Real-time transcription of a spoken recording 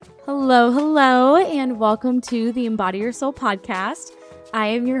Hello, hello, and welcome to the Embody Your Soul podcast. I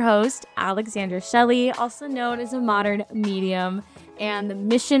am your host, Alexandra Shelley, also known as a modern medium. And the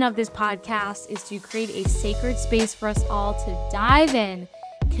mission of this podcast is to create a sacred space for us all to dive in,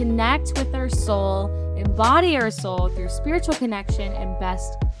 connect with our soul, embody our soul through spiritual connection and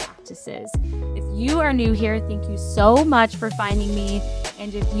best practices. If you are new here, thank you so much for finding me.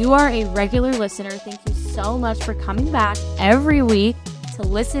 And if you are a regular listener, thank you so much for coming back every week to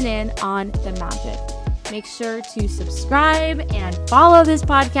listen in on the magic. Make sure to subscribe and follow this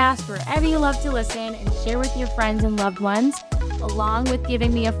podcast wherever you love to listen and share with your friends and loved ones, along with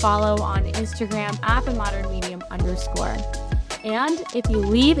giving me a follow on Instagram at @themodernmedium_. And if you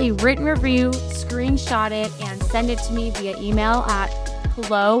leave a written review, screenshot it and send it to me via email at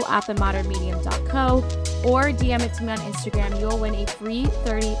hello@themodernmedium.co or DM it to me on Instagram, you'll win a free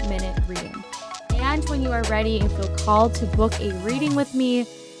 30-minute reading. And when you are ready and feel called to book a reading with me,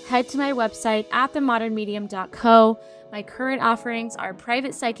 head to my website at themodernmedium.co. My current offerings are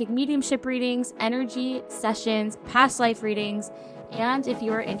private psychic mediumship readings, energy sessions, past life readings, and if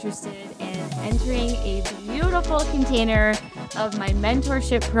you are interested in entering a beautiful container of my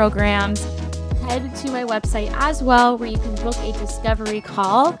mentorship programs, head to my website as well, where you can book a discovery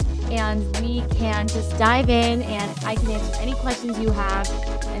call and we can just dive in and I can answer any questions you have.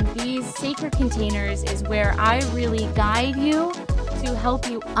 And these sacred containers is where I really guide you to help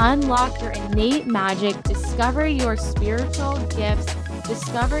you unlock your innate magic, discover your spiritual gifts,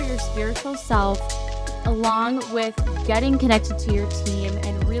 discover your spiritual self, along with getting connected to your team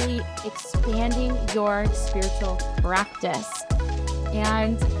and really expanding your spiritual practice.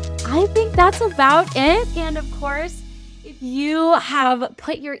 And I think that's about it. And of course, if you have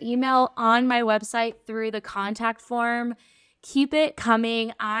put your email on my website through the contact form, keep it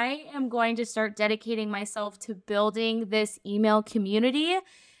coming. I am going to start dedicating myself to building this email community.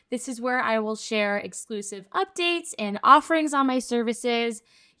 This is where I will share exclusive updates and offerings on my services.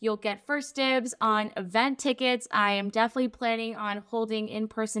 You'll get first dibs on event tickets. I am definitely planning on holding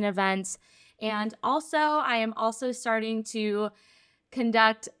in-person events. And also, I am also starting to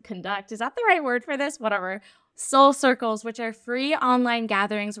conduct, is that the right word for this? Whatever. Soul circles, which are free online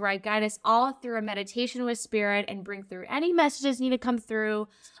gatherings where I guide us all through a meditation with spirit and bring through any messages need to come through,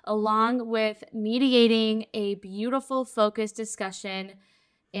 along with mediating a beautiful focused discussion.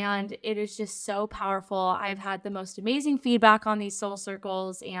 And it is just so powerful. I've had the most amazing feedback on these soul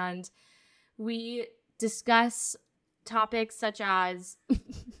circles, and we discuss topics such as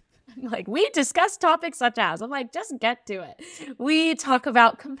I'm like, just get to it. We talk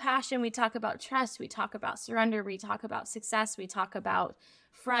about compassion. We talk about trust. We talk about surrender. We talk about success. We talk about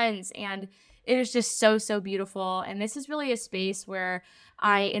friends. And it is just so, so beautiful. And this is really a space where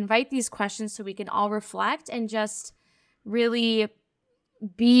I invite these questions so we can all reflect and just really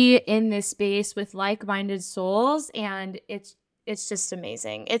be in this space with like-minded souls. And it's just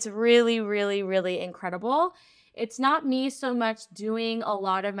amazing. It's really, really, really incredible. It's not me so much doing a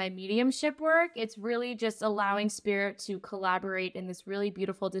lot of my mediumship work. It's really just allowing spirit to collaborate in this really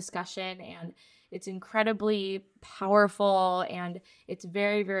beautiful discussion. And it's incredibly powerful and it's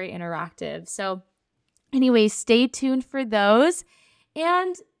very, very interactive. So anyways, stay tuned for those.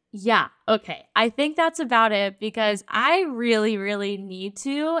 And yeah, okay. I think that's about it because I really, really need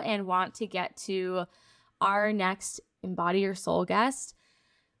to and want to get to our next Embody Your Soul guest.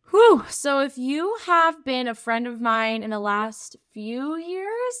 So if you have been a friend of mine in the last few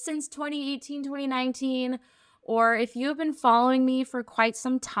years, since 2018, 2019, or if you've been following me for quite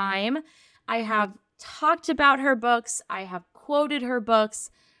some time, I have talked about her books. I have quoted her books.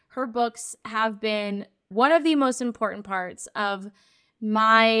 Her books have been one of the most important parts of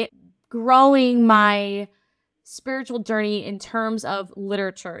my growing my spiritual journey in terms of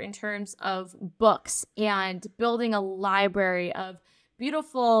literature, in terms of books, and building a library of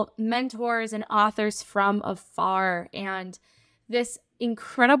beautiful mentors and authors from afar. And this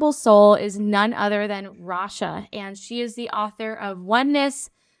incredible soul is none other than Rasha. And she is the author of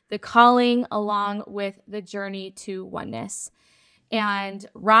Oneness, The Calling, along with The Journey to Oneness. And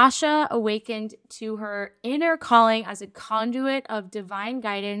Rasha awakened to her inner calling as a conduit of divine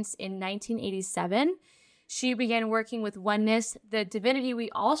guidance in 1987. She began working with Oneness, the divinity we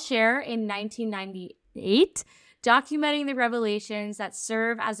all share, in 1998. Documenting the revelations that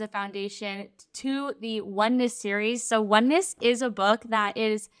serve as a foundation to the Oneness series. So Oneness is a book that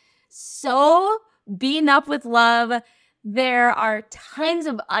is so beaten up with love. There are tons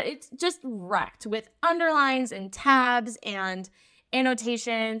of, it's just wrecked with underlines and tabs and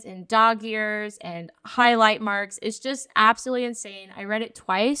annotations and dog ears and highlight marks. It's just absolutely insane. I read it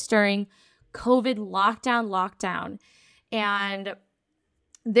twice during COVID lockdown. And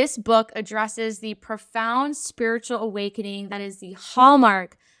this book addresses the profound spiritual awakening that is the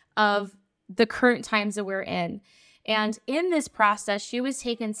hallmark of the current times that we're in. And in this process, she was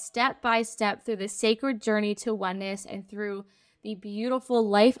taken step by step through the sacred journey to oneness and through the beautiful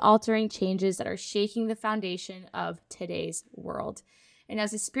life-altering changes that are shaking the foundation of today's world. And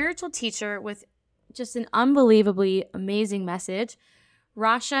as a spiritual teacher with just an unbelievably amazing message,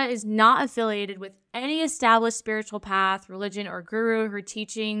 Rasha is not affiliated with any established spiritual path, religion, or guru. Her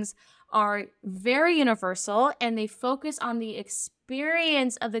teachings are very universal, and they focus on the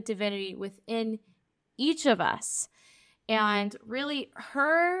experience of the divinity within each of us. And really,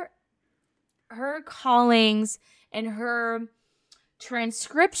 her callings and her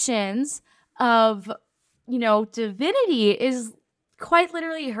transcriptions of, divinity is quite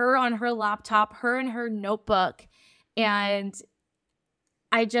literally her on her laptop, her in her notebook. And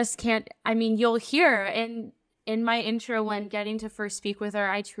I just can't, you'll hear in my intro when getting to first speak with her,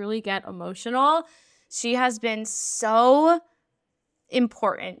 I truly get emotional. She has been so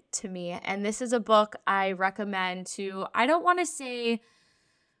important to me. And this is a book I recommend to, I don't want to say,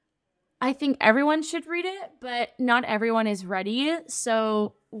 I think everyone should read it, but not everyone is ready.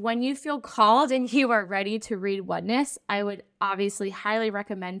 So when you feel called and you are ready to read Oneness, I would obviously highly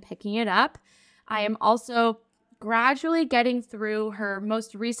recommend picking it up. I am also gradually getting through her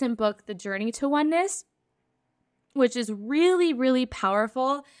most recent book, The Journey to Oneness, which is really, really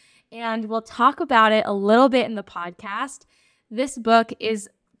powerful. And we'll talk about it a little bit in the podcast. This book is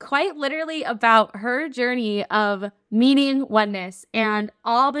quite literally about her journey of meeting oneness and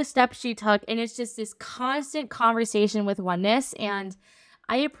all the steps she took. And it's just this constant conversation with oneness. And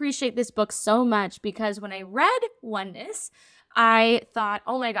I appreciate this book so much because when I read Oneness, I thought,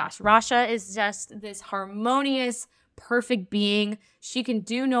 oh my gosh, Rasha is just this harmonious, perfect being. She can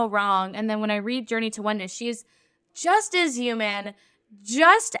do no wrong. And then when I read Journey to Oneness, she's just as human,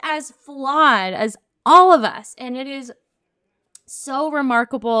 just as flawed as all of us. And it is so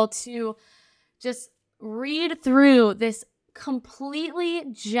remarkable to just read through this completely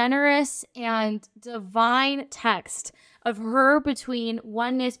generous and divine text of her between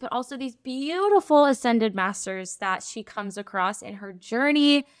oneness, but also these beautiful ascended masters that she comes across in her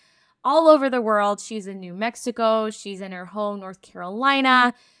journey all over the world. She's in New Mexico. She's in her home, North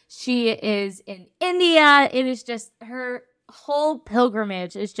Carolina. She is in India. It is just, her whole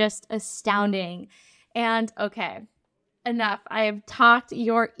pilgrimage is just astounding. And okay, enough. I have talked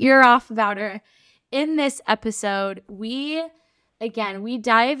your ear off about her. In this episode, we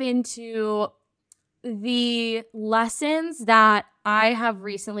dive into the lessons that I have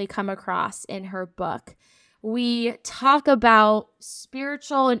recently come across in her book. We talk about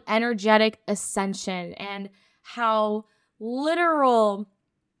spiritual and energetic ascension and how literal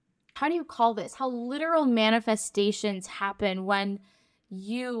manifestations happen when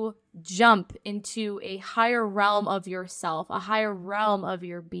you jump into a higher realm of yourself, a higher realm of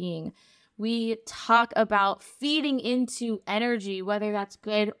your being. We talk about feeding into energy, whether that's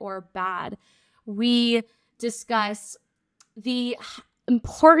good or bad. We discuss the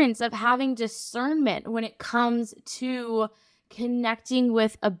importance of having discernment when it comes to connecting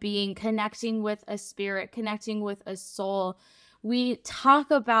with a being, connecting with a spirit, connecting with a soul. We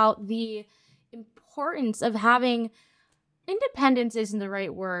talk about the importance of having, independence isn't the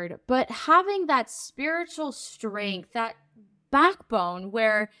right word, but having that spiritual strength, that backbone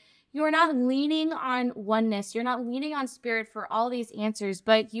where you're not leaning on oneness, you're not leaning on spirit for all these answers,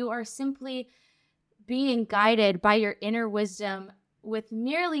 but you are simply being guided by your inner wisdom with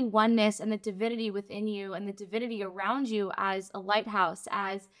merely oneness and the divinity within you and the divinity around you as a lighthouse,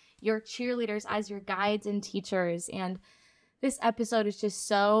 as your cheerleaders, as your guides and teachers. And this episode is just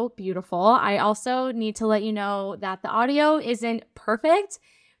so beautiful. I also need to let you know that the audio isn't perfect.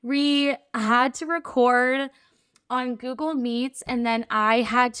 We had to record on Google Meets, and then I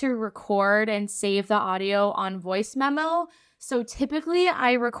had to record and save the audio on voice memo. So typically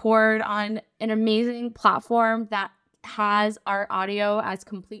I record on an amazing platform that has our audio as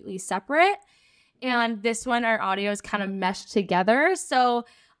completely separate. And this one, our audio is kind of meshed together. So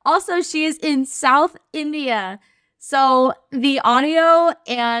also she is in South India. So the audio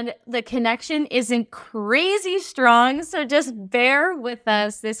and the connection isn't crazy strong. So just bear with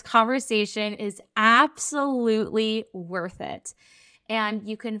us. This conversation is absolutely worth it. And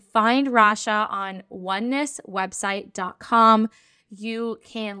you can find Rasha on onenesswebsite.com. You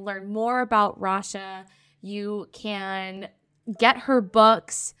can learn more about Rasha. You can get her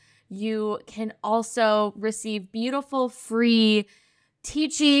books. You can also receive beautiful free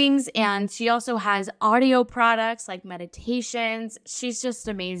teachings, and she also has audio products like meditations. She's just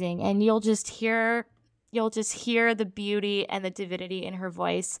amazing, and you'll just hear you'll just hear the beauty and the divinity in her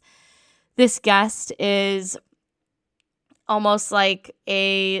voice. This guest is almost like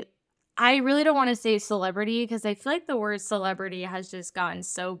I really don't want to say celebrity because I feel like the word celebrity has just gotten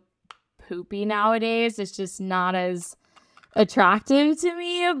so poopy nowadays. It's just not as attractive to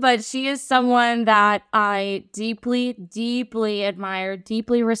me, but she is someone that I deeply, deeply admire,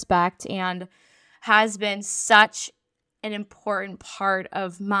 deeply respect, and has been such an important part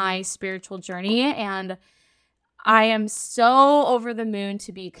of my spiritual journey. And I am so over the moon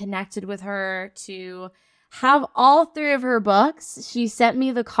to be connected with her, to have all 3 of her books. She sent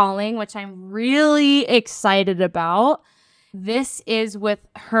me The Calling, which I'm really excited about. This is with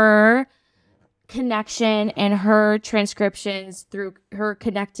her connection and her transcriptions through her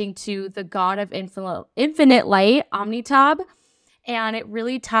connecting to the God of infinite light, Omnitab. And it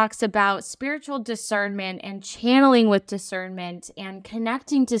really talks about spiritual discernment and channeling with discernment and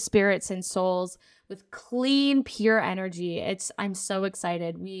connecting to spirits and souls with clean, pure energy. I'm so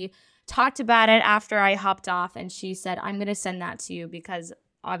excited. We talked about it after I hopped off, and she said, I'm going to send that to you because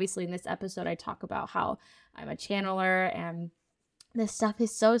obviously in this episode I talk about how I'm a channeler and this stuff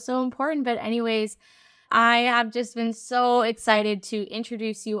is so, so important. But anyways, I have just been so excited to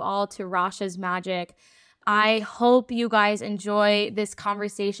introduce you all to Rasha's magic. I hope you guys enjoy this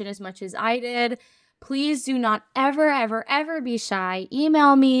conversation as much as I did. Please do not ever, ever, ever be shy.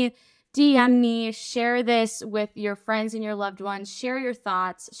 Email me, DM me, share this with your friends and your loved ones. Share your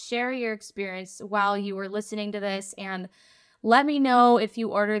thoughts, share your experience while you were listening to this, and let me know if you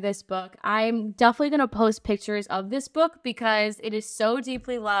order this book. I'm definitely going to post pictures of this book because it is so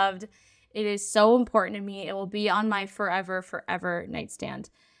deeply loved. It is so important to me. It will be on my forever, forever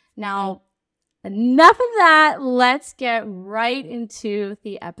nightstand. Now, enough of that. Let's get right into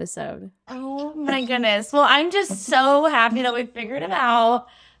the episode. Oh my goodness. Well, I'm just so happy that we figured it out.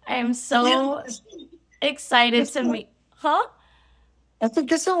 I am so excited to meet. Huh? I think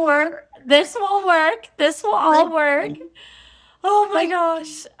this will work. This will work. This will all work. Oh my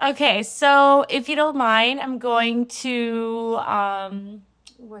gosh. Okay, so if you don't mind, I'm going to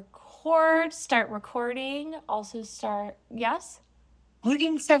start recording, also start, yes? You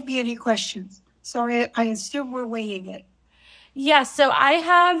didn't send me any questions, so I assume we're waiting it. Yes, so what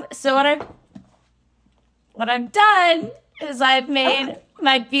I've done is I've made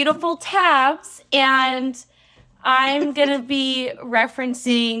my beautiful tabs, and I'm going to be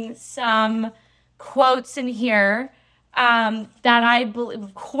referencing some quotes in here that I believe,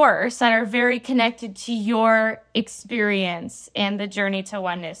 of course, that are very connected to your experience and the journey to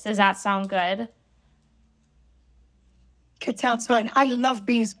oneness. Does that sound good? It sounds fun. I love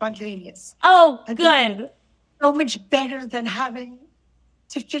being spontaneous. Oh, good. So much better than having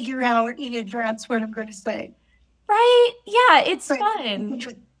to figure out in advance what I'm going to say. Right? Yeah, it's fun.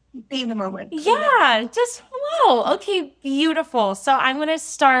 Be in the moment. Yeah, just flow. Okay, beautiful. So I'm going to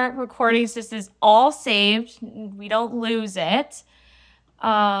start recording. So this is all saved. We don't lose it.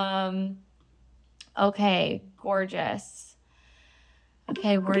 Okay, gorgeous.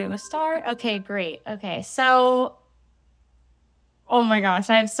 Okay, where do we start? Okay, great. Okay, so, oh my gosh,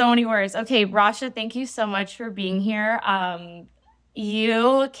 I have so many words. Okay, Rasha, thank you so much for being here.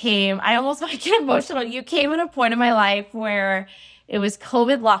 You came, I almost want to get emotional. You came at a point in my life where it was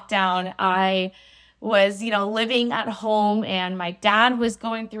COVID lockdown. I was, living at home, and my dad was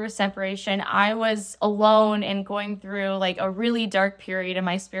going through a separation. I was alone and going through like a really dark period in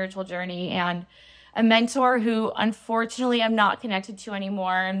my spiritual journey, and a mentor who unfortunately I'm not connected to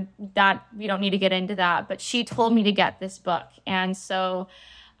anymore, and that we don't need to get into that, but she told me to get this book. And so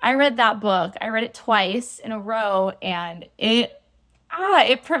I read that book. I read it twice in a row, and it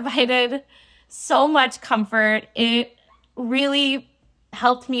provided so much comfort. It really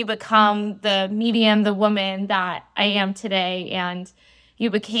helped me become the medium, the woman that I am today. And you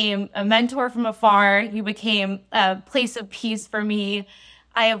became a mentor from afar. You became a place of peace for me.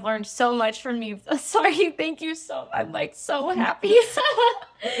 I have learned so much from you. Sorry, thank you so much. I'm like so happy.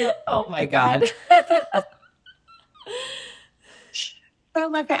 Oh my God.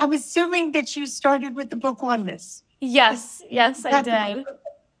 Well, I'm assuming that you started with the book Oneness. Yes, I did.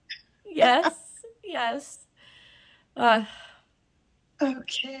 Yes.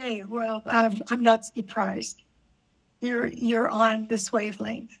 Okay, well, I'm not surprised. You're on this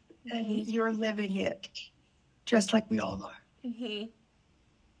wavelength, and you're living it, just like we all are. Mm-hmm.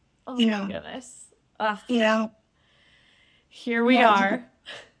 Oh my goodness. Here we are.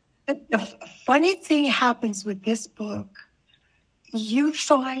 The funny thing happens with this book. You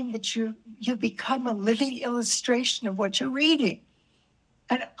find that you become a living illustration of what you're reading.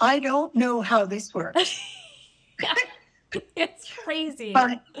 And I don't know how this works. It's crazy.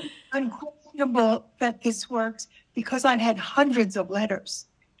 But unquote, questionable that this works because I had hundreds of letters,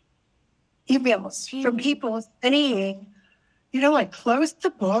 emails from people saying, I closed the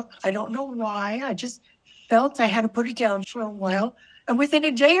book. I don't know why. I just felt I had to put it down for a while. And within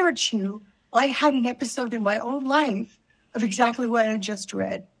a day or two, I had an episode in my own life of exactly what I just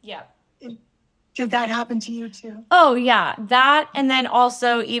read. Yeah. Did that happen to you too? Oh, yeah. That, and then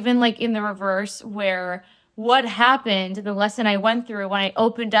also even like in the reverse, where what happened, the lesson I went through when I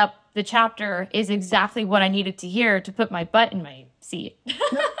opened up the chapter is exactly what I needed to hear to put my butt in my seat.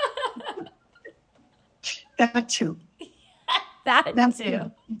 That too. That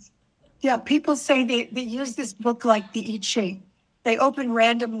too. Yeah, people say they use this book like the I Ching. They open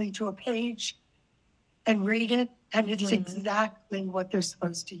randomly to a page and read it, and it's exactly what they're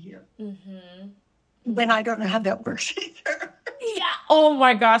supposed to hear. Then I don't know how that works either. Yeah. Oh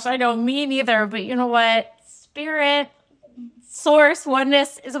my gosh, I know, me neither. But you know what? Spirit, source,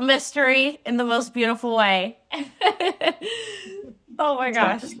 oneness is a mystery in the most beautiful way. Oh my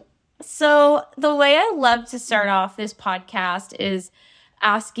gosh. So the way I love to start off this podcast is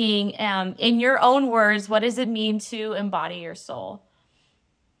asking, in your own words, what does it mean to embody your soul?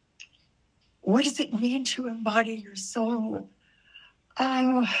 What does it mean to embody your soul?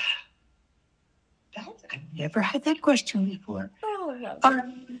 I've never had that question before.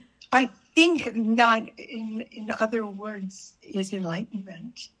 I think that in other words is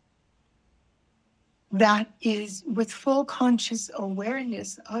enlightenment. That is, with full conscious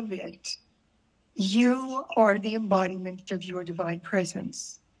awareness of it, you are the embodiment of your divine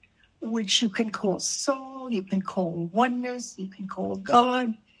presence, which you can call soul, you can call oneness, you can call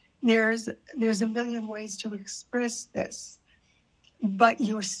God. There's a million ways to express this. But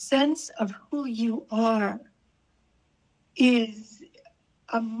your sense of who you are is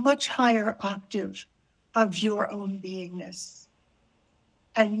a much higher octave of your own beingness.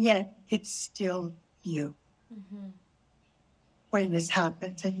 And yet it's still you. When this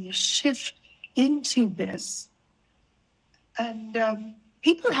happens and you shift into this. And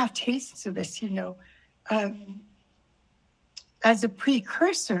people have tastes of this, as a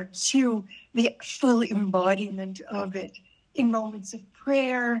precursor to the full embodiment of it in moments of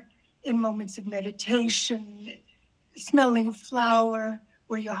prayer, in moments of meditation, smelling a flower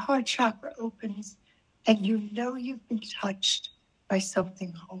where your heart chakra opens and you've been touched by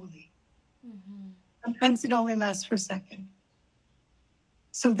something holy. Sometimes it only lasts for a second.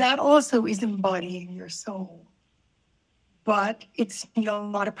 So that also is embodying your soul. But it's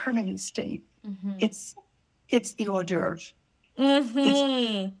not a permanent state. It's the hors d'oeuvre.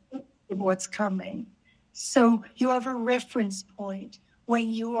 It's what's coming. So you have a reference point when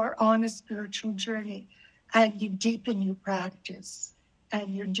you are on a spiritual journey and you deepen your practice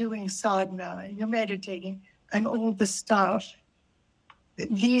and you're doing sadhana and you're meditating and all the stuff.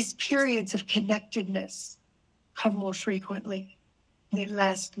 These periods of connectedness come more frequently. They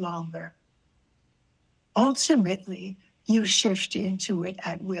last longer. Ultimately, you shift into it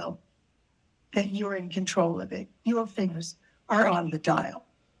at will. That you're in control of it. Your fingers are on the dial.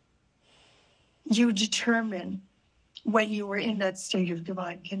 You determine when you are in that state of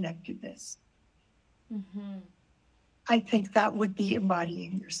divine connectedness. I think that would be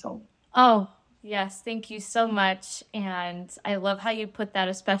embodying your soul. Oh, yes. Thank you so much. And I love how you put that,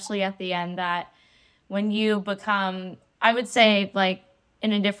 especially at the end, that when you become, I would say, like,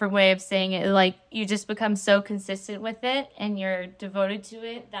 in a different way of saying it, like, you just become so consistent with it and you're devoted to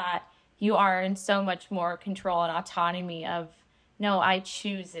it that you are in so much more control and autonomy of, no, I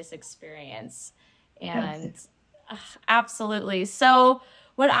choose this experience. And absolutely. So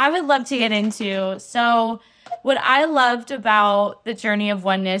what I would love to get into, what I loved about the journey of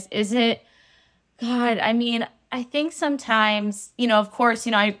oneness is God, I mean, I think sometimes, of course,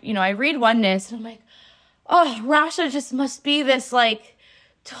 I read oneness and I'm like, oh, Rasha just must be this like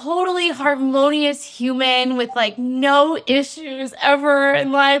totally harmonious human with like no issues ever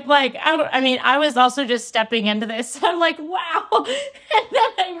in life. Like, I was also just stepping into this. I'm like, wow. And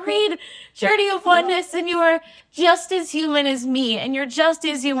then I read Journey of Oneness and you are just as human as me and you're just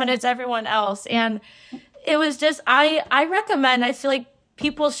as human as everyone else. And it was just, I recommend, I feel like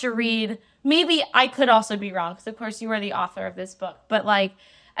people should read, maybe I could also be wrong because of course you are the author of this book, but like,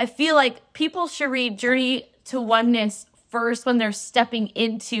 I feel like people should read Journey to Oneness first when they're stepping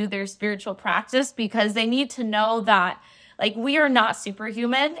into their spiritual practice, because they need to know that like we are not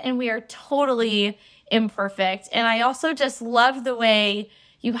superhuman and we are totally imperfect. And I also just love the way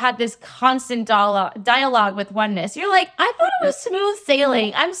you had this constant dialogue with oneness. You're like, I thought it was smooth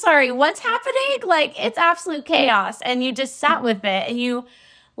sailing. I'm sorry, what's happening? Like, it's absolute chaos. And you just sat with it and you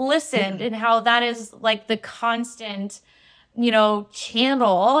listened, and how that is like the constant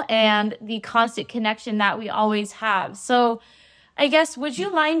channel and the constant connection that we always have. So I guess, would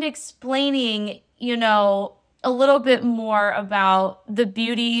you mind explaining, a little bit more about the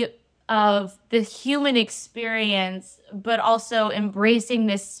beauty of the human experience, but also embracing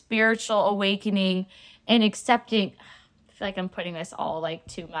this spiritual awakening and accepting? I feel like I'm putting this all like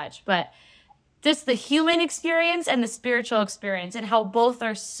too much, but just the human experience and the spiritual experience and how both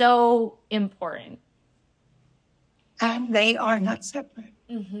are so important. And they are not separate.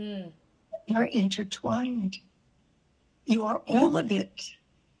 Mm-hmm. They're intertwined. You are all of it.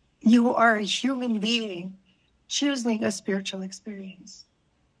 You are a human being choosing a spiritual experience.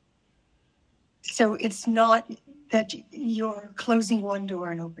 So it's not that you're closing one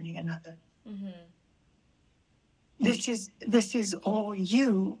door and opening another. Mm-hmm. This is all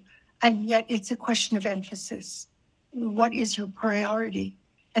you, and yet it's a question of emphasis. What is your priority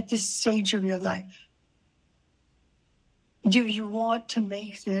at this stage of your life? Do you want to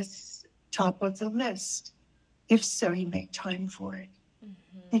make this top of the list? If so, you make time for it.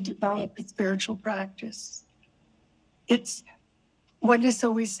 You develop a spiritual practice. It's what is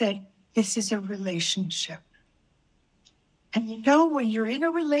always said, this is a relationship. And when you're in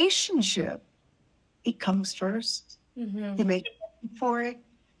a relationship, it comes first. Mm-hmm. You make time for it.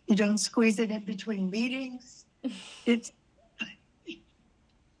 You don't squeeze it in between meetings. It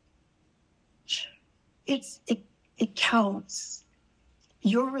counts.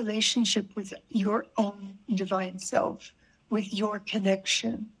 Your relationship with your own divine self, with your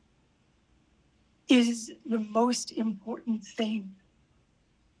connection, is the most important thing.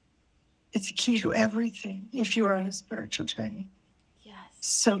 It's a key to everything if you're on a spiritual journey. Yes.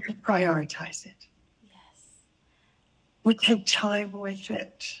 So we prioritize it. Yes. We take time with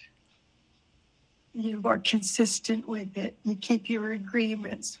it. You are consistent with it. You keep your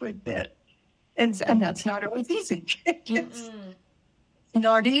agreements with it. And that's not always easy. It's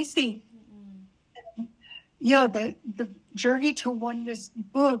not easy. Yeah, the Journey to Oneness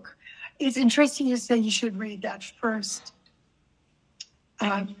book, it's interesting you say you should read that first.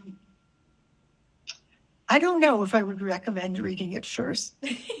 I don't know if I would recommend reading it first.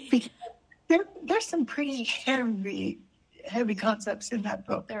 Because there's some pretty heavy concepts in that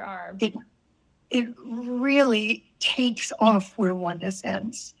book. There are. It really takes off where oneness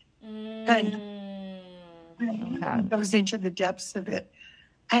ends. And goes into the depths of it.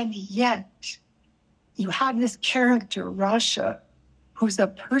 And yet, you have this character, Rasha, who's a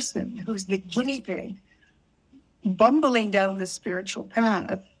person, who's the guinea pig, bumbling down the spiritual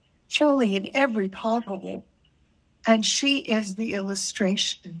path, surely in every possible. And she is the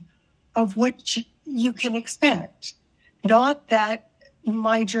illustration of what you can expect. Not that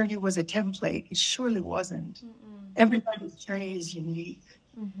my journey was a template. It surely wasn't. Everybody's journey is unique.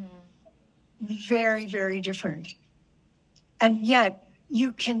 Very, very different. And yet,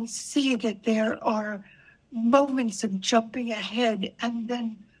 you can see that there are moments of jumping ahead and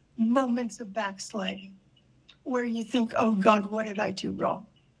then moments of backsliding where you think, oh God, what did I do wrong?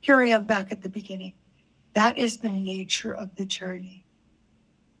 Here I am back at the beginning. That is the nature of the journey.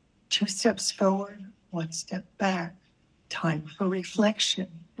 2 steps forward, 1 step back. Time for reflection.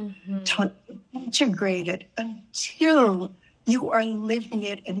 Time to integrate it until you are living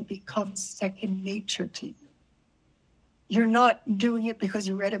it and it becomes second nature to you. You're not doing it because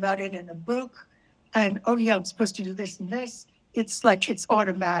you read about it in a book and, oh yeah, I'm supposed to do this and this. It's like it's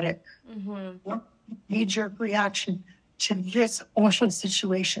automatic. Knee-jerk reaction to this awful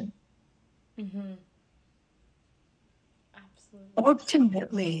situation. Absolutely.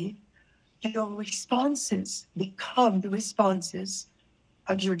 Ultimately, your responses become the responses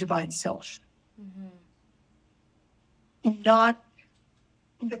of your divine self. Not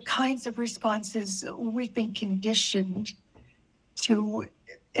the kinds of responses we've been conditioned to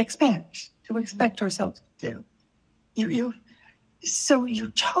expect ourselves to do. So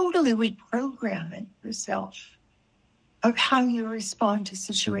you totally reprogram yourself of how you respond to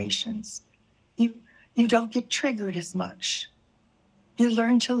situations. You don't get triggered as much. You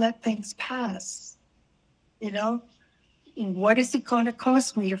learn to let things pass. What is it going to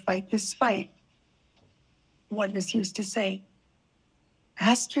cost me to fight this fight? Oneness used to say,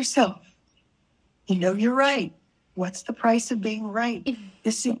 ask yourself, you're right. What's the price of being right?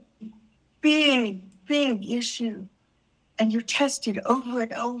 This is a big, big issue. And you're tested over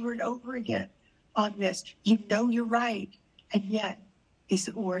and over and over again on this. You're right. And yet, is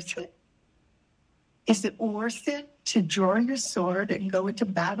it worth it? Is it worth it to draw your sword and go into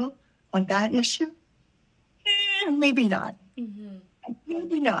battle on that issue? Maybe not.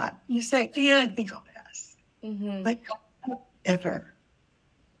 Maybe not. You say, yeah, I think I'll pass. But ever.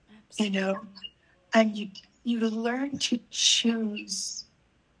 And you learn to choose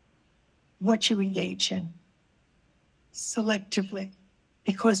what you engage in selectively,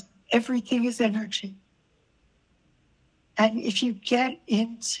 because everything is energy. And if you get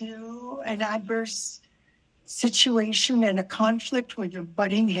into an adverse situation and a conflict where you're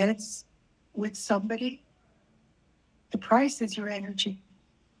butting heads with somebody, the price is your energy.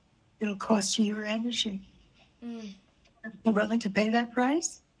 It'll cost you your energy. You're willing to pay that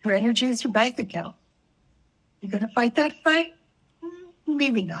price? Your energy is your bank account. You're going to fight that fight?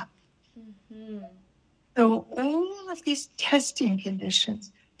 Maybe not. So all of these testing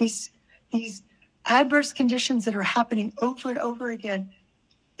conditions, these adverse conditions that are happening over and over again,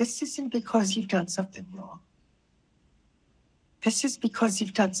 this isn't because you've done something wrong. This is because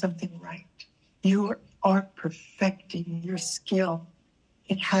you've done something right. You are perfecting your skill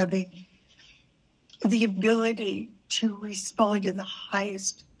in having the ability to respond in the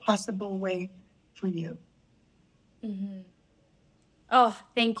highest possible way for you. Oh,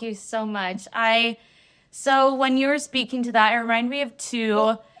 thank you so much. So when you were speaking to that, it reminded me of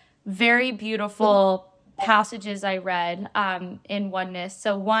two very beautiful passages I read in Oneness.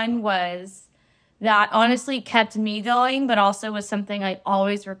 So one was that honestly kept me going, but also was something I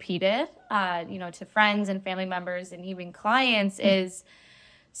always repeated, to friends and family members and even clients, is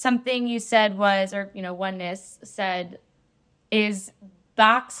something you said was, or, Oneness said, is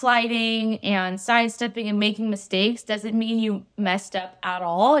backsliding and sidestepping and making mistakes doesn't mean you messed up at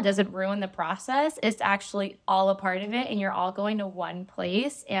all. It doesn't ruin the process. It's actually all a part of it, and you're all going to one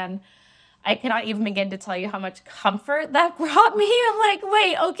place. And I cannot even begin to tell you how much comfort that brought me. I'm like,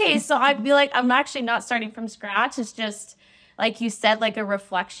 wait, okay, so I'd be like, I'm actually not starting from scratch. It's just, like you said, like a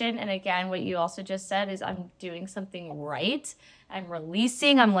reflection. And again, what you also just said is I'm doing something right. I'm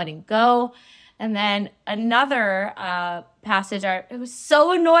releasing, I'm letting go. And then another passage, it was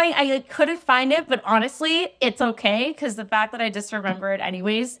so annoying. I couldn't find it, but honestly, it's okay, because the fact that I just remember it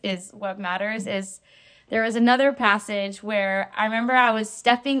anyways is what matters. Is there was another passage where I remember I was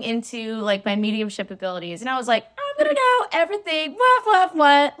stepping into like my mediumship abilities, and I was like, I'm gonna know everything,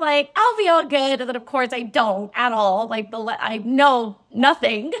 what, like I'll be all good. And then of course I don't at all. Like I know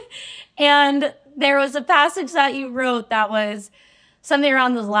nothing. And there was a passage that you wrote that was something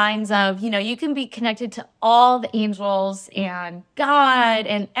around the lines of, you can be connected to all the angels and God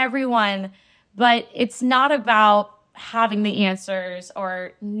and everyone, but it's not about having the answers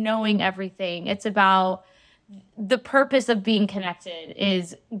or knowing everything. It's about the purpose of being connected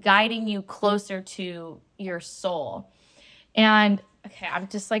is guiding you closer to your soul. And okay, I'm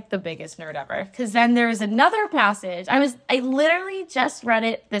just like the biggest nerd ever, because then there's another passage. I literally just read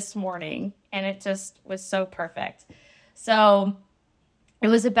it this morning, and it just was so perfect. So it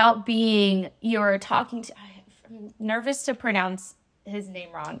was about you're talking to, I'm nervous to pronounce his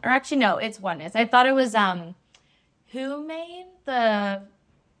name wrong. Or actually, no, it's Oneness. I thought it was, who made what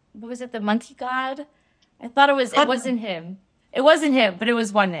was it, the monkey god? I thought it wasn't him. It wasn't him, but it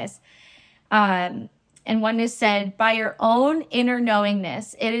was Oneness. And Oneness said, by your own inner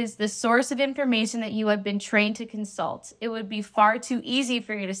knowingness, it is the source of information that you have been trained to consult. It would be far too easy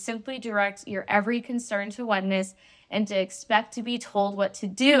for you to simply direct your every concern to Oneness and to expect to be told what to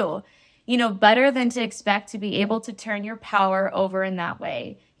do. Better than to expect to be able to turn your power over in that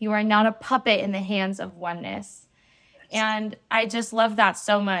way. You are not a puppet in the hands of Oneness. And I just love that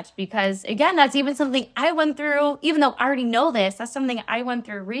so much, because again, that's even something I went through, even though I already know this, that's something I went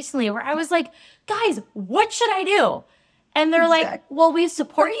through recently where I was like, guys, what should I do? And they're like, well, we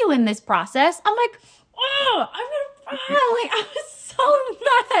support you in this process. I'm like, oh, I was so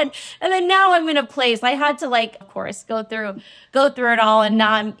mad. And then now I'm in a place I had to, like, of course, go through it all. And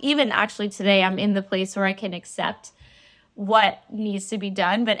now I'm even actually today I'm in the place where I can accept what needs to be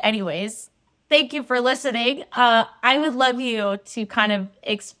done. But anyways, thank you for listening. I would love you to kind of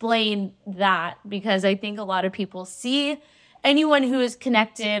explain that, because I think a lot of people see anyone who is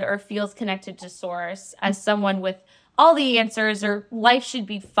connected or feels connected to Source as someone with all the answers or life should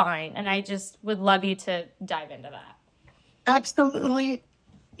be fine. And I just would love you to dive into that. Absolutely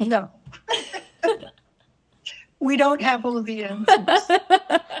no. We don't have all of the answers.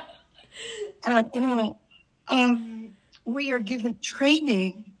 We are given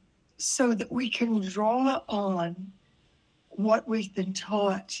training so that we can draw on what we've been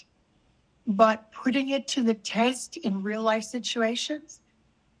taught. But putting it to the test in real life situations,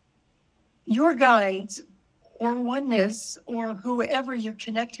 your guides or Oneness or whoever you're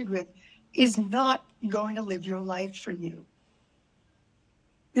connected with is not going to live your life for you.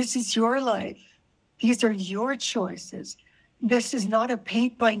 This is your life. These are your choices. This is not a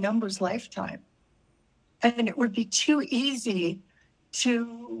paint by numbers lifetime. And it would be too easy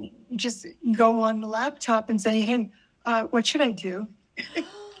to just go on the laptop and say, hey, what should I do?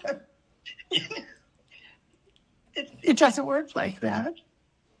 It doesn't work like that.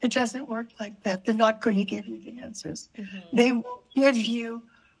 It doesn't work like that. They're not going to give you the answers. They will give you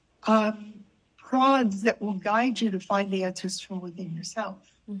prods that will guide you to find the answers from within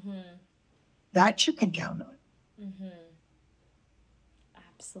yourself. That you can count on.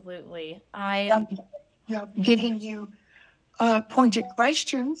 Absolutely. Giving you pointed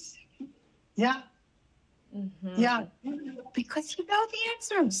questions. Yeah. Yeah. Because you know the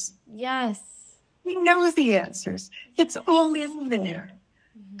answers. Yes. You know the answers. It's all in there.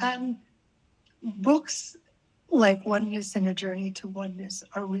 And books like Oneness and A Journey to Oneness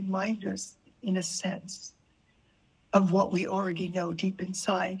are reminders, in a sense, of what we already know deep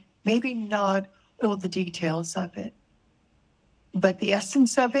inside. Maybe not all the details of it, but the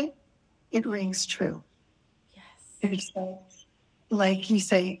essence of it, it rings true. Yes. It's like you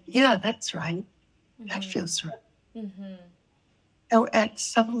say, yeah, that's right. That feels right. Oh, at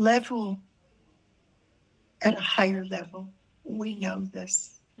some level, at a higher level, we know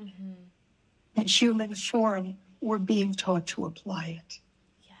this. In human form, we're being taught to apply it.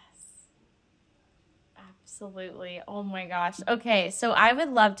 Yes. Absolutely. Oh my gosh. Okay, so I would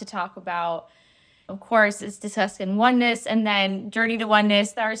love to talk about, of course, it's discussed in Oneness and then Journey to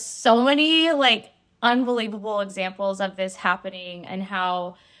Oneness. There are so many like unbelievable examples of this happening and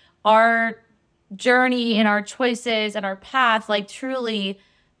how our journey and our choices and our path like truly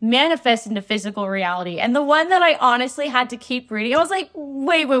manifest into physical reality. And the one that I honestly had to keep reading, I was like,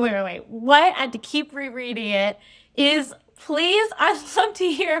 wait, what? I had to keep rereading it is, please, I'd love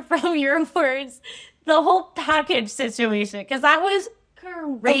to hear from your words the whole package situation, because that was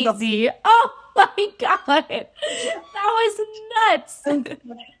crazy. Oh my God. That was nuts.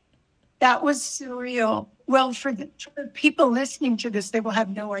 That was surreal. Well, for people listening to this, they will have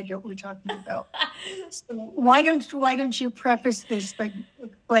no idea what we're talking about. So why don't you preface this by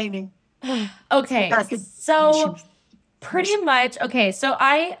explaining? Okay, so pretty much. Okay, so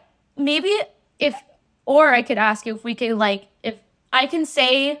I could ask you if we could if I can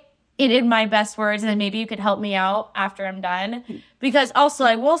say it in my best words, and then maybe you could help me out after I'm done. Because also,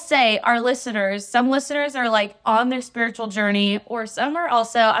 I will say, some listeners are like on their spiritual journey, or some are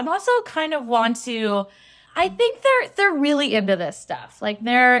I'm also kind of I think they're really into this stuff. Like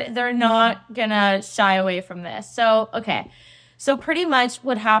they're not gonna shy away from this. So, okay. So pretty much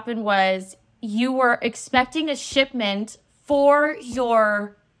what happened was you were expecting a shipment for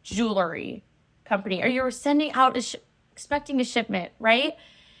your jewelry company, or you were sending out expecting a shipment, right?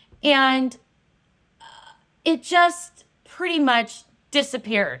 And it just pretty much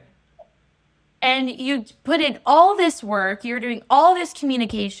disappeared. And you put in all this work, you're doing all this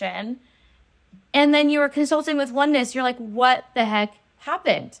communication, and then you were consulting with Oneness. You're like, what the heck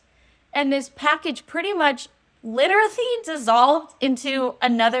happened? And this package pretty much literally dissolved into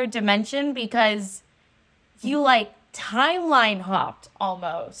another dimension because you like timeline hopped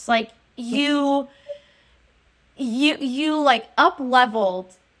almost. Like you like up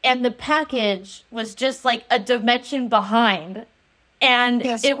leveled, and the package was just like a dimension behind. And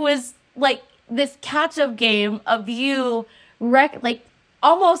It was like this catch up game of you like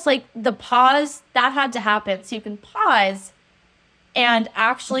almost like the pause that had to happen so you can pause and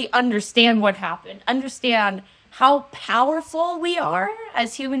actually understand what happened, understand how powerful we are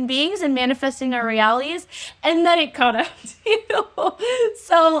as human beings and manifesting our realities. And then it caught up to you.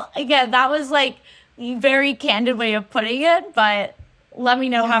 So again, that was like a very candid way of putting it, but let me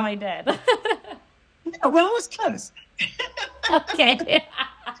know how I did. Well, it was close. Okay.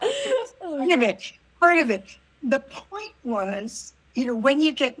 Part of it. The point was, when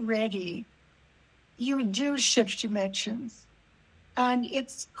you get ready, you do shift dimensions, and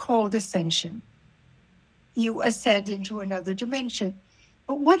it's called ascension. You ascend into another dimension.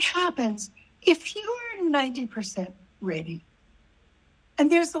 But what happens if you're 90% ready,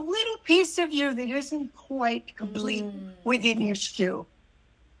 and there's a little piece of you that isn't quite complete within your shoe?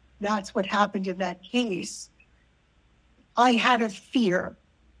 That's what happened in that case. I had a fear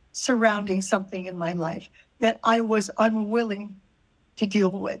surrounding something in my life that I was unwilling to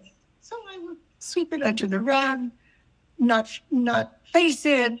deal with. So I would sweep it under the rug, not face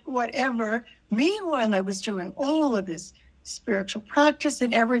it, whatever. Meanwhile, I was doing all of this spiritual practice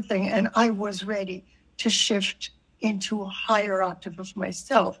and everything, and I was ready to shift into a higher octave of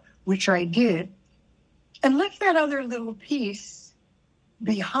myself, which I did, and left that other little piece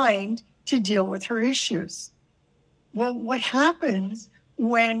behind to deal with her issues. Well, what happens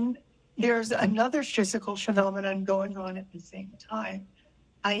when there's another physical phenomenon going on at the same time,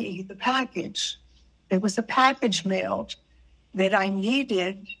 i.e. the package? There was a package mailed, that I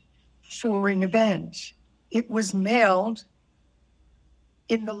needed for an event. It was mailed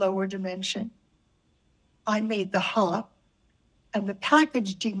in the lower dimension. I made the hop and the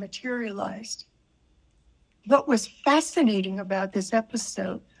package dematerialized. What was fascinating about this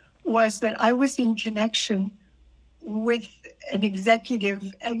episode was that I was in connection with an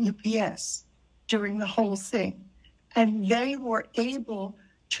executive at UPS during the whole thing. And they were able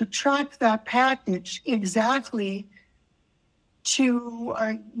to track that package exactly to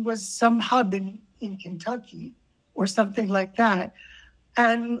was some hub in Kentucky or something like that.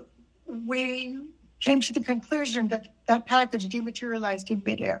 And we came to the conclusion that that package dematerialized in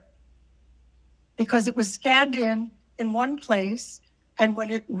midair because it was scanned in one place. And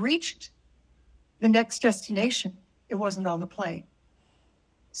when it reached the next destination, it wasn't on the plane.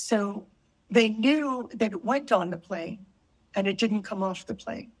 So they knew that it went on the plane and it didn't come off the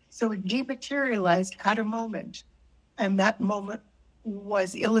plane. So it dematerialized at a moment. And that moment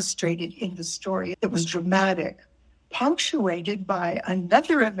was illustrated in the story. It was dramatic, punctuated by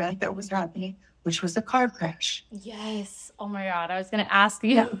another event that was happening, which was a car crash. Yes. Oh my God. I was going to ask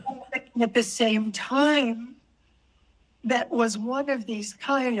you. At the same time, that was one of these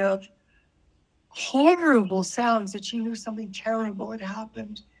kind of horrible sounds that you knew something terrible had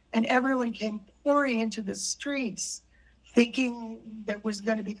happened. And everyone came pouring into the streets thinking there was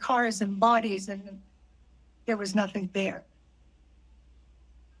going to be cars and bodies, and there was nothing there.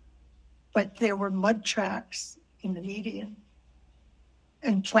 But there were mud tracks in the median,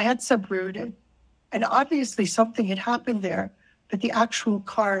 and plants uprooted. And obviously something had happened there, but the actual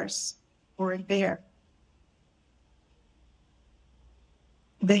cars weren't there.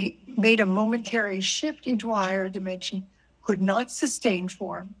 They made a momentary shift into a higher dimension, could not sustain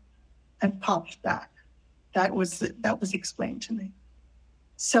form, and popped back. That was explained to me.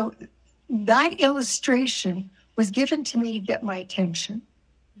 So that illustration was given to me to get my attention.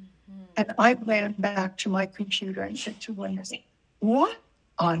 Mm-hmm. And I ran back to my computer and said to Linus, what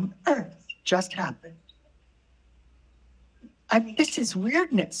on earth just happened? I mean, this is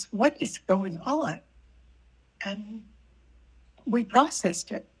weirdness. What is going on? And we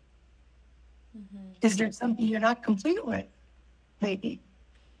processed it. Mm-hmm. Is there something you're not complete with? Maybe.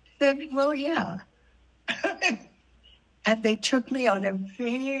 Then, well, yeah. And they took me on a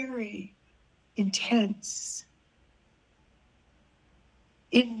very intense,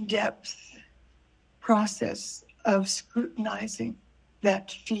 in-depth process of scrutinizing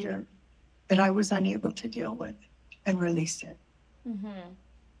that fear that I was unable to deal with and release it. Mm-hmm.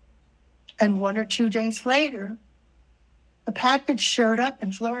 And 1 or 2 days later, a package showed up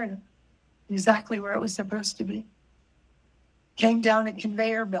in Florida, exactly where it was supposed to be. Came down a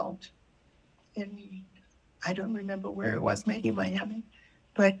conveyor belt in, I don't remember where it was, maybe Miami,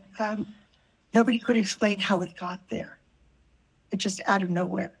 but nobody could explain how it got there. It just out of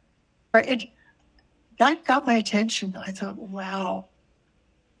nowhere. That got my attention. I thought, wow,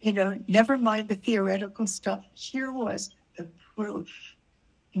 never mind the theoretical stuff. Here was the proof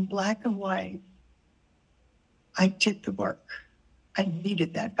in black and white. I did the work. I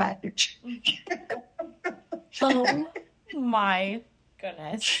needed that package. Oh my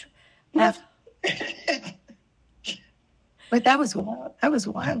goodness. But that was wild. That was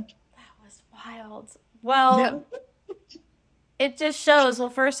wild. Well, yeah. It just shows, well,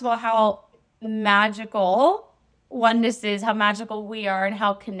 first of all, how magical oneness is, how magical we are, and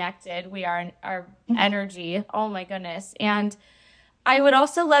how connected we are in our energy. Oh my goodness. And I would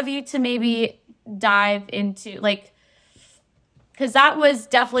also love you to maybe dive into, because that was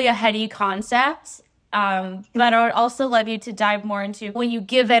definitely a heady concept. But I would also love you to dive more into when you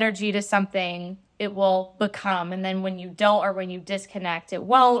give energy to something, it will become. And then when you don't, or when you disconnect, it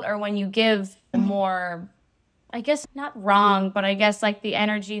won't. Or when you give more, I guess not wrong, but I guess the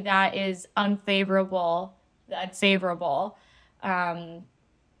energy that is unfavorable, that's favorable.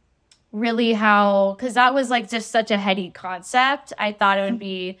 Really how, because that was just such a heady concept. I thought it would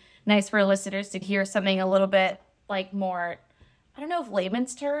be nice for listeners to hear something a little bit more, I don't know if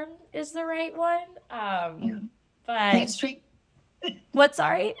layman's term is the right one. But mainstream. What,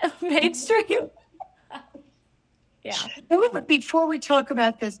 sorry? Mainstream. Yeah. Before we talk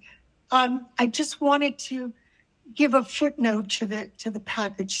about this, I just wanted to give a footnote to the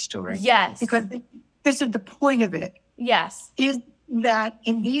package story. Yes. Because this is the point of it. Yes. Is that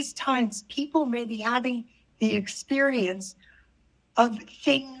in these times, people may be having the experience of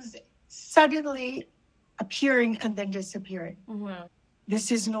things suddenly appearing and then disappearing. Mm-hmm.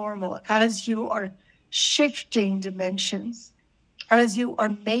 This is normal. As you are shifting dimensions, as you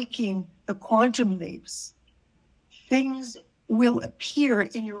are making the quantum leaps, things will appear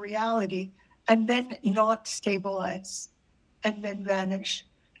in your reality and then not stabilize. and then vanish.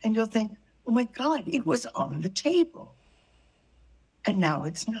 And you'll think, oh my God, it was on the table. And now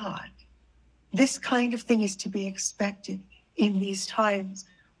it's not. This kind of thing is to be expected in these times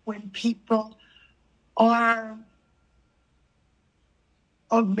when people are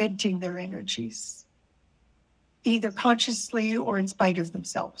augmenting their energies, either consciously or in spite of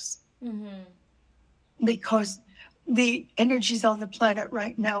themselves. Because the energies on the planet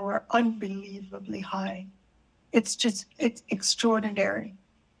right now are unbelievably high. It's extraordinary.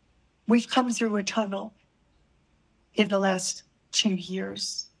 We've come through a tunnel in the last 2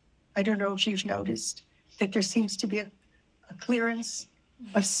 years. I don't know if you've noticed that there seems to be a clearance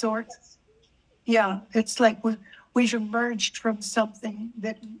of sorts. Yeah, it's like we've emerged from something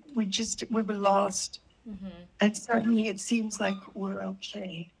that we were lost. And suddenly it seems like we're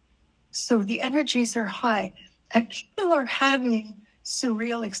okay. So the energies are high, and people are having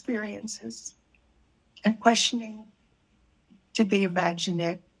surreal experiences and questioning, did they imagine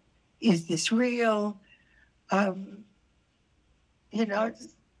it? Is this real?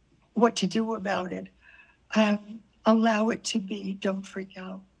 What to do about it. Allow it to be. Don't freak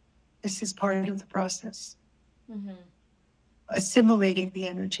out. This is part of the process. Assimilating the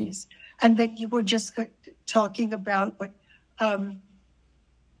energies. And then you were just talking about what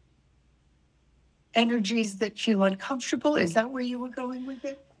energies that feel uncomfortable. Is that where you were going with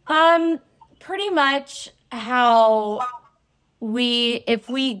it? Pretty much how if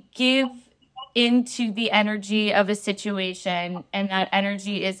we give into the energy of a situation and that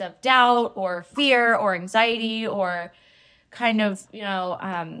energy is of doubt or fear or anxiety or kind of,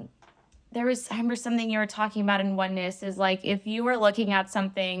 I remember something you were talking about in oneness is like, if you were looking at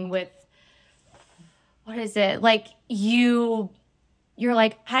something with, what is it? Like you're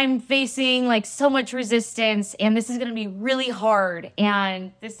like, I'm facing like so much resistance and this is going to be really hard.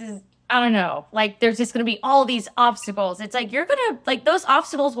 And this is, I don't know, like there's just going to be all these obstacles. It's like, you're going to, like, those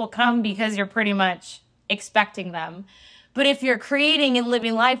obstacles will come because you're pretty much expecting them. But if you're creating and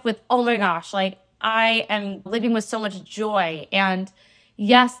living life with, oh my gosh, like I am living with so much joy, and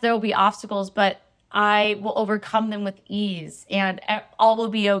yes, there will be obstacles, but I will overcome them with ease and all will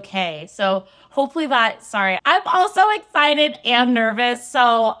be okay. So hopefully sorry, I'm also excited and nervous,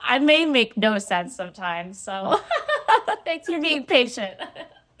 so I may make no sense sometimes. So thanks for being patient.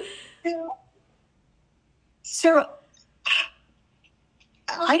 So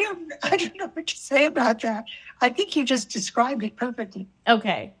I don't know what to say about that. I think you just described it perfectly.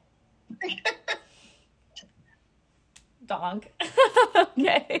 Okay. Donk.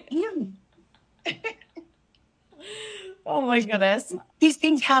 Okay. Oh my goodness. These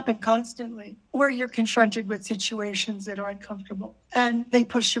things happen constantly where you're confronted with situations that are uncomfortable and they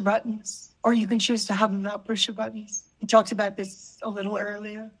push your buttons, or you can choose to have them not push your buttons. We talked about this a little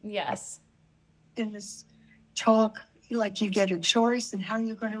earlier. Yes. In this talk, like you get a choice and how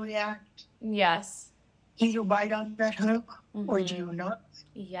you're going to react. Yes. Do you bite on that hook or do you not?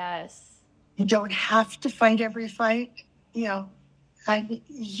 Yes. You don't have to fight every fight, and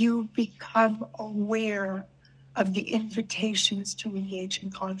you become aware of the invitations to engage in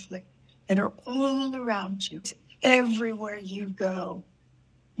conflict that are all around you. Everywhere you go,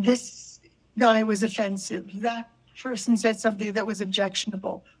 this guy was offensive. That person said something that was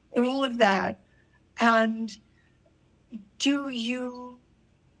objectionable. All of that. And do you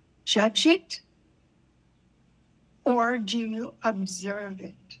judge it or do you observe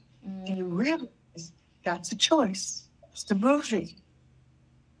it? Do you realize that's a choice? It's the movie.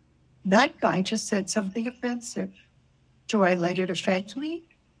 That guy just said something offensive. Do I let it offend me?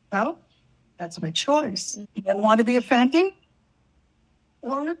 Well, that's my choice. Do I want to be offended?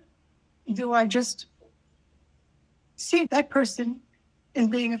 Or do I just see that person is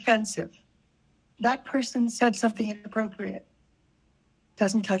being offensive? That person said something inappropriate.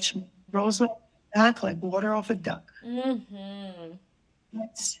 Doesn't touch me. Rolls back like water off a duck.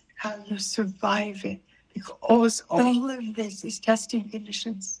 That's how you survive it. Because all of this is testing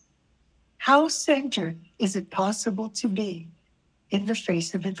conditions. How centered is it possible to be in the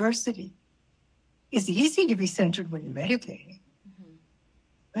face of adversity? It's easy to be centered when you're meditating.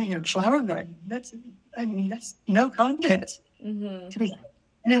 Flower garden, that's no contest. To be,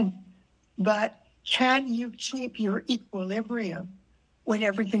 but can you keep your equilibrium when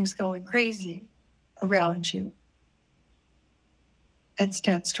everything's going crazy around you and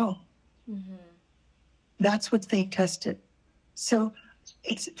stand strong? That's what's being tested. So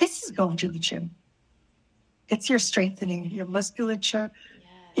this is going to the gym. It's your strengthening your musculature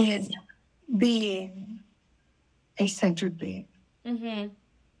in being a centered being.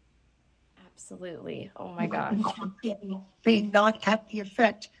 Absolutely. Oh my gosh. Being not at the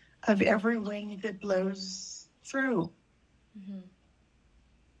effect of every wind that blows through.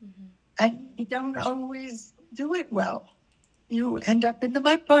 And you don't always do it well. You end up in the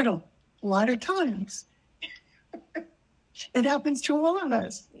mud puddle a lot of times. It happens to all of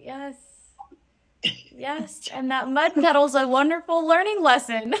us. Yes. Yes. And that mud puddle's a wonderful learning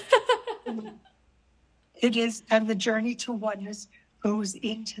lesson. It is, and the journey to oneness goes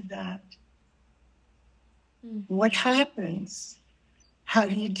into that. What happens? How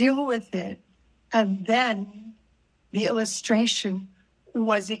do you deal with it? And then the illustration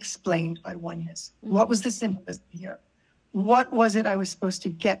was explained by oneness. What was the symbolism here? What was it I was supposed to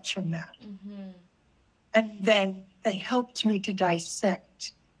get from that? And then they helped me to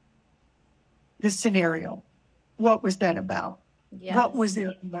dissect the scenario. What was that about? Yes. What was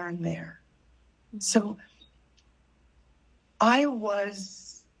there to learn there? So I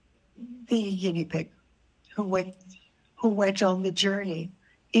was the guinea pig who went on the journey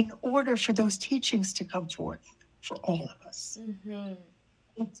in order for those teachings to come forth for all of us.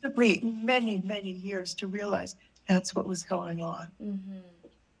 It took me many, many years to realize that's what was going on.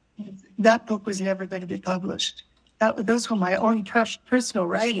 That book was never going to be published. Those were my own personal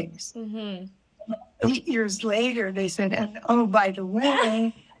writings. 8 years later, they said, and oh, by the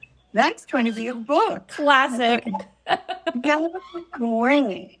way, that's going to be a book. Classic. No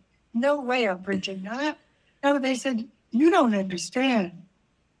way. No way I'm bridging that. No, they said, you don't understand.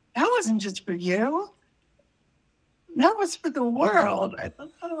 That wasn't just for you. That was for the world. I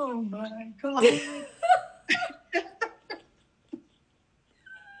thought, oh my God.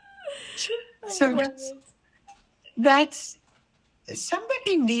 So that's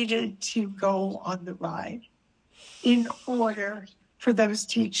somebody needed to go on the ride in order for those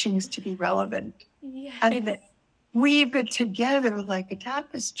teachings to be relevant. Yes. And then weave it together like a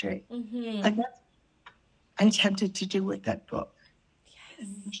tapestry. And that's what I'm tempted to do with that book. Yes.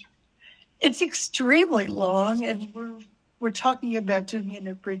 It's extremely long, and we're talking about doing an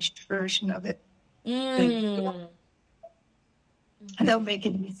abridged version of it. And that'll make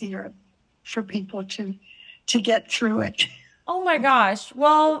it easier for people to get through it. Oh my gosh.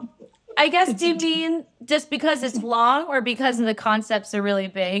 Well, I guess, do you mean just because it's long or because the concepts are really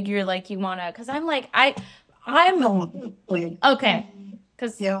big, you're like, you want to, because I'm like, I'm okay.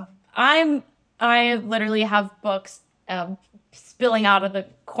 Because I literally have books spilling out of the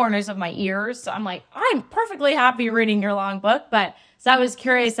corners of my ears. So I'm like, I'm perfectly happy reading your long book. But so I was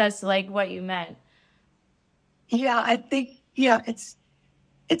curious as to like what you meant. Yeah, I think, it's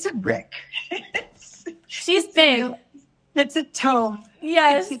a brick. She's big. It's a tome.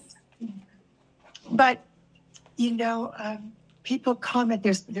 Yes. But, people comment,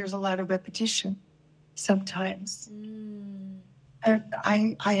 there's a lot of repetition sometimes. And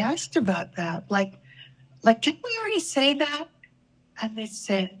I asked about that. Like, didn't we already say that? And they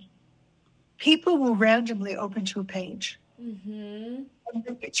said, people will randomly open to a page.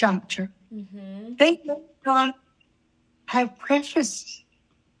 A chapter. They may not have prefaced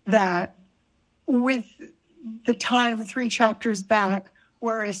that with the time 3 chapters back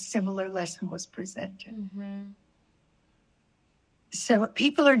where a similar lesson was presented. So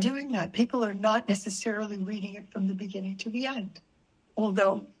people are doing that. People are not necessarily reading it from the beginning to the end,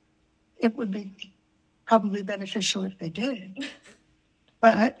 although it would be probably beneficial if they did.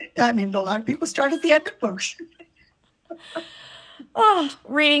 But I mean, a lot of people start at the end of books.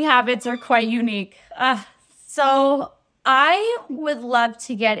 Reading habits are quite unique. So I would love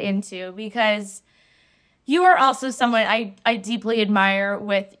to get into, because you are also someone I deeply admire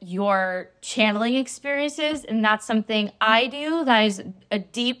with your channeling experiences. And that's something I do that is a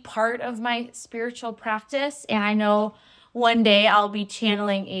deep part of my spiritual practice. And I know one day I'll be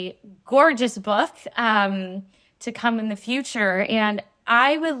channeling a gorgeous book to come in the future. And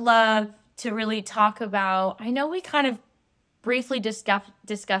I would love to really talk about, I know we kind of briefly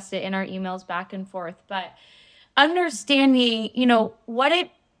discussed it in our emails back and forth, but understanding, what it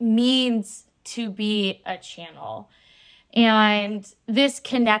means to be a channel and this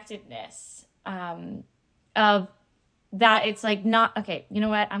connectedness of that. It's like not, okay, you know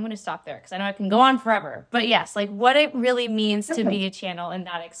what? I'm going to stop there because I know I can go on forever, but yes, like what it really means to be a channel in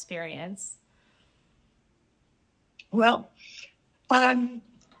that experience. Well,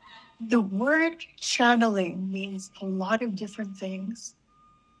 the word channeling means a lot of different things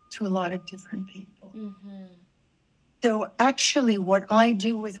to a lot of different people. So actually what I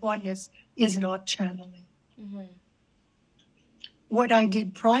do with oneness is not channeling. What I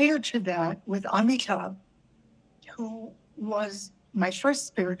did prior to that with Amitabh, who was my first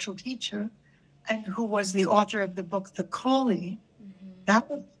spiritual teacher and who was the author of the book, The Calling, that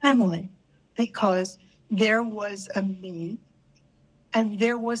was channeling, because there was a me and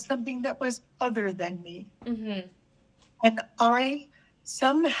there was something that was other than me. And I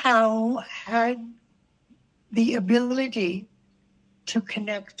somehow had the ability to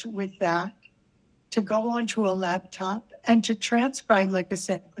connect with that, to go onto a laptop and to transcribe like a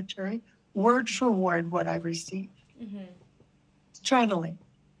secretary, word for word, what I received. Mm-hmm. Channeling.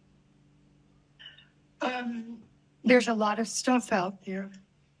 Um, there's a lot of stuff out there.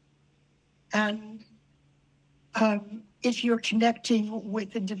 And if you're connecting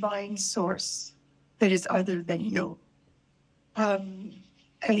with a divine source that is other than you, um,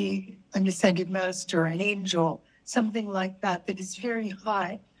 an ascended master, an angel, something like that, that is very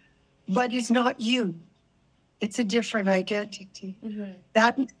high, but is not you. It's a different identity. Mm-hmm.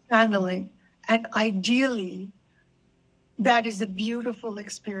 That is channeling. And ideally, that is a beautiful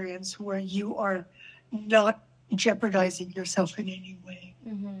experience where you are not jeopardizing yourself in any way.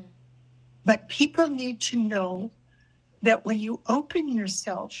 Mm-hmm. But people need to know that when you open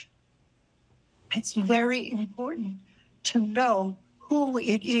yourself, it's very important to know who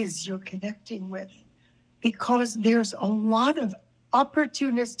it is you're connecting with, because there's a lot of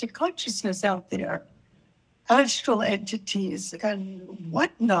opportunistic consciousness out there, astral entities and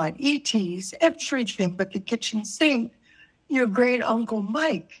whatnot, ETs, everything but the kitchen sink. Your great uncle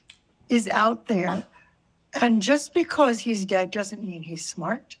Mike is out there. And just because he's dead doesn't mean he's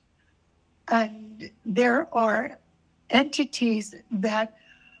smart. And there are entities that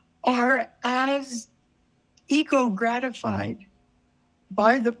are as ego gratified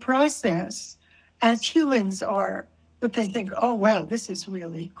by the process as humans are, but they think, oh, well, this is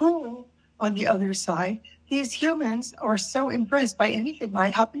really cool. On the other side, these humans are so impressed by anything I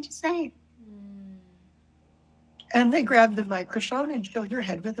happen to say. Mm. And they grab the microphone and fill your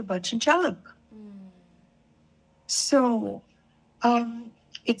head with a bunch of junk. Mm. So um,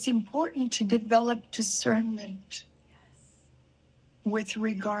 it's important to develop discernment Yes. with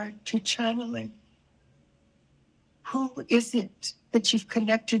regard to channeling. Who is it that you've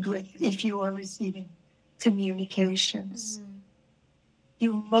connected with if you are receiving communications? Mm-hmm.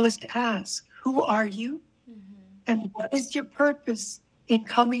 You must ask, who are you? Mm-hmm. And what is your purpose in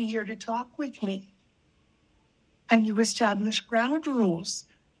coming here to talk with me? And you establish ground rules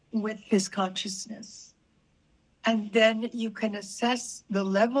with his consciousness. And then you can assess the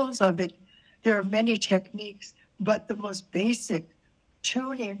levels of it. There are many techniques, but the most basic,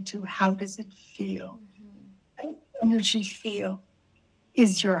 tune into how does it feel? Mm-hmm. How does energy feel?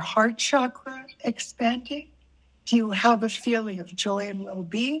 Is your heart chakra expanding? Do you have a feeling of joy and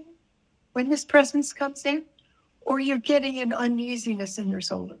well-being when this presence comes in? Or you're getting an uneasiness in your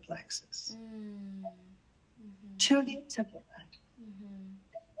solar plexus? Mm. Mm-hmm. Tune into that.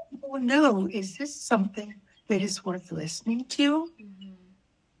 Mm-hmm. Oh no, is this something that is worth listening to? Mm-hmm.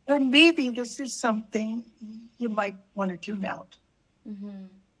 Or maybe this is something you might want to tune out. Mm-hmm.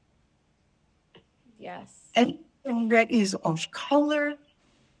 Yes. Anything that is off color,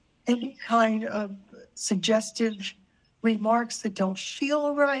 any kind of suggestive remarks that don't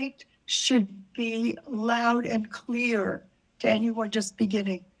feel right should be loud and clear to anyone just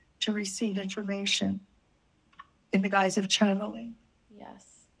beginning to receive information in the guise of channeling. Yes.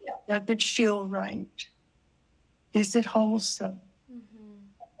 Does it feel right? Is it wholesome?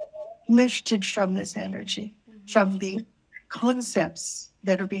 Mm-hmm. Lifted from this energy, Mm-hmm. from the concepts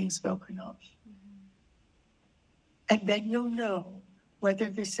that are being spoken of. Mm-hmm. And then you'll know whether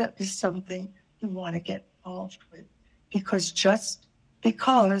this is something you want to get involved with. Because just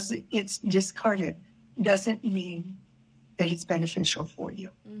because it's discarded doesn't mean that it's beneficial for you.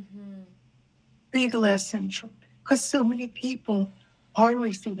 Mm-hmm. Big lesson, because so many people are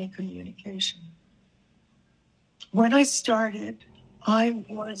receiving communication. When I started, I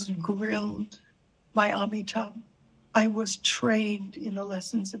was grilled by Amitabh. I was trained in the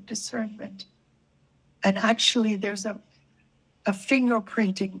lessons of discernment. And actually, there's a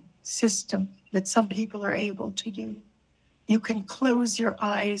fingerprinting system that some people are able to do. You can close your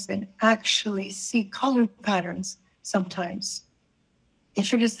eyes and actually see color patterns sometimes.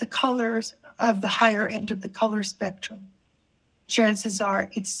 If it is the colors of the higher end of the color spectrum, chances are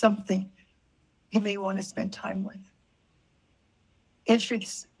it's something you may want to spend time with. If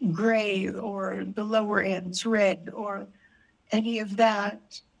it's gray or the lower ends, red or any of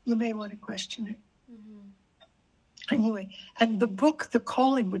that, you may want to question it. Mm-hmm. Anyway, and the book, The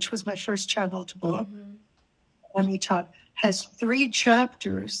Calling, which was my first channeled book, Mm-hmm. Amitabh, has 3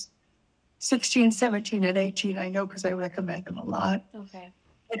 chapters, 16, 17, and 18. I know because I recommend them a lot. Okay.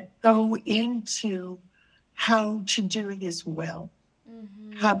 That go into how to do this well,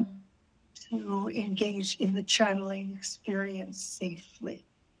 how Mm-hmm. to engage in the channeling experience safely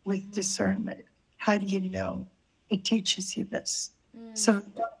with Mm-hmm. discernment. How do you know? It teaches you this. Mm. So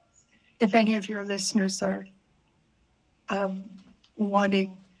if any of your listeners are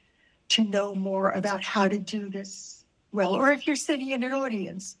wanting to know more about how to do this well, or if you're sitting in an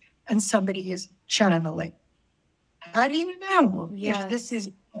audience and somebody is channeling, how do you know if this is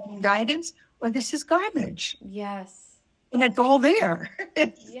guidance or this is garbage? Yes. And it's all there.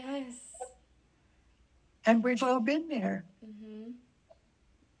 Yes. And we've all been there. Mm-hmm.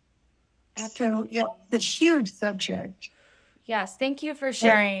 So, yeah, the huge subject. Yes. Thank you for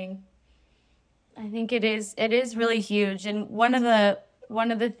sharing. I think it is really huge. And one of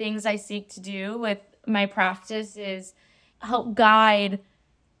the things I seek to do with my practice is help guide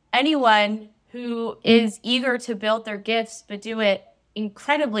anyone who is eager to build their gifts, but do it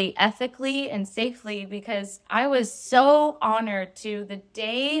incredibly ethically and safely, because I was so honored to the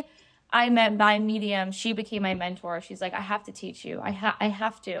day I met my medium. She became my mentor. She's like, I have to teach you. I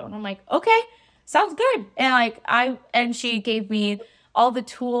have to. And I'm like, okay, sounds good. And she gave me all the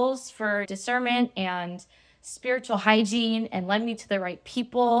tools for discernment and spiritual hygiene and led me to the right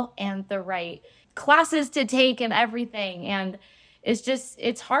people and the right classes to take and everything. And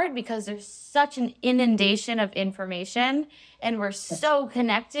it's hard because there's such an inundation of information and we're so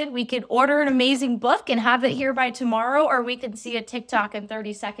connected. We could order an amazing book and have it here by tomorrow, or we could see a TikTok in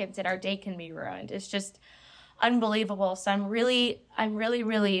 30 seconds and our day can be ruined. It's just unbelievable. So I'm really,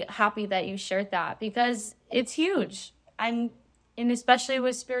 really happy that you shared that, because it's huge. And especially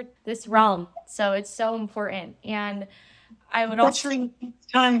with spirit, this realm. So it's so important. And I would also, especially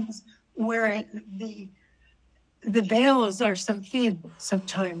times where the veils are so thin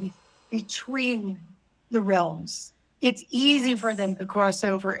sometimes between the realms. It's easy for them to cross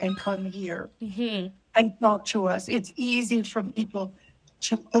over and come here and talk to us. It's easy for people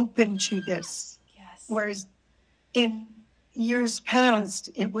to open to this. yes. Whereas in years past,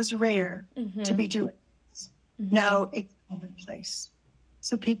 it was rare to be doing this. Now it's commonplace.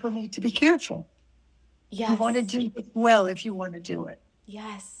 So people need to be careful. Yes. You want to do it well if you want to do it.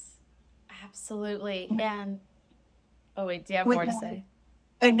 Yes, absolutely. And oh wait, do you have more to say?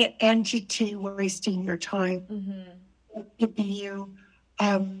 An entity wasting your time, giving you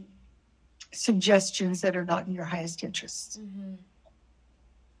suggestions that are not in your highest interest.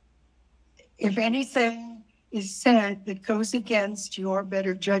 If anything is said that goes against your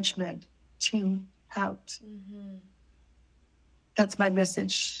better judgment, tune out. That's my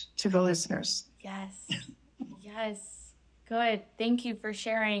message to the listeners. Yes. Yes. Good. Thank you for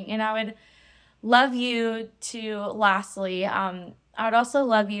sharing. And I would love you to, lastly, I would also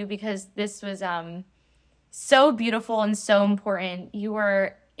love you, because this was so beautiful and so important. You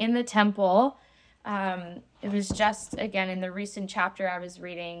were in the temple. It was just, again, in the recent chapter I was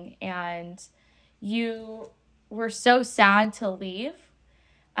reading, and you were so sad to leave.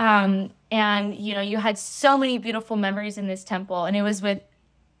 And, you had so many beautiful memories in this temple, and it was with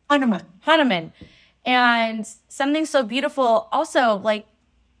Hanuman. And something so beautiful also, like,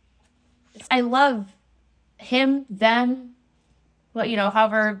 I love him, them,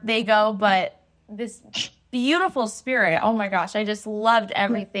 however they go, but this beautiful spirit, oh my gosh, I just loved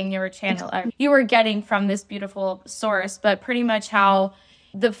everything you were channeling. You were getting from this beautiful source, but pretty much how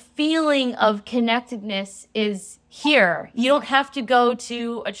the feeling of connectedness is here. You don't have to go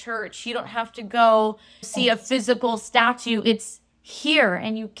to a church. You don't have to go see a physical statue. It's here,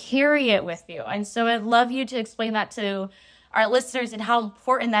 and you carry it with you. And so I'd love you to explain that to our listeners and how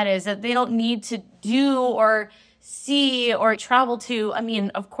important that is, that they don't need to do or see or travel to. I mean,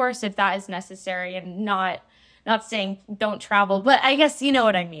 of course, if that is necessary, and not saying don't travel, but I guess you know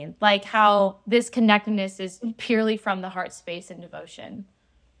what I mean, like how this connectedness is purely from the heart space and devotion.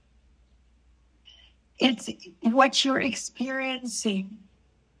 It's what you're experiencing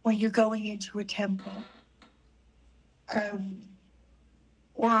when you're going into a temple,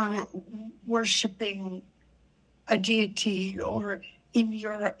 or worshiping a deity, or in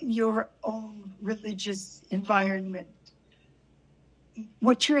your own religious environment.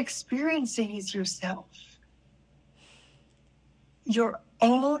 What you're experiencing is yourself. Your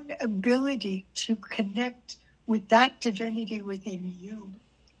own ability to connect with that divinity within you.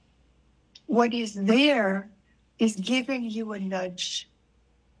 What is there is giving you a nudge.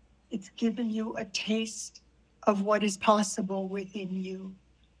 It's giving you a taste of what is possible within you.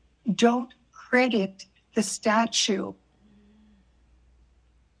 Don't credit the statue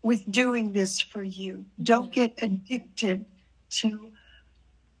with doing this for you. Don't get addicted to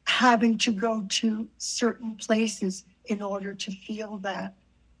having to go to certain places in order to feel that.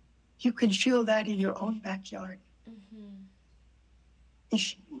 You can feel that in your own backyard.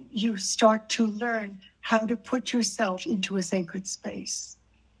 If you start to learn how to put yourself into a sacred space.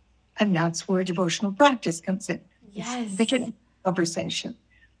 And that's where devotional practice comes in. Yes. Begin conversation.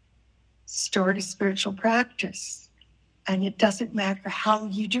 Start a spiritual practice. And it doesn't matter how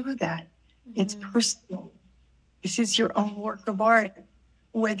you do that. It's personal. This is your own work of art.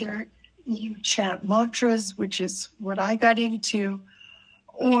 Whether you chant mantras, which is what I got into,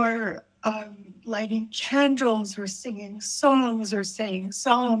 or lighting candles, or singing songs, or saying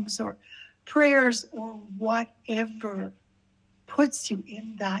psalms, or prayers, or whatever puts you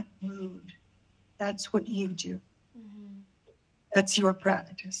in that mood. That's what you do. That's your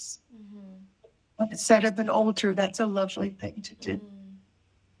practice. Set up an altar, that's a lovely thing to do.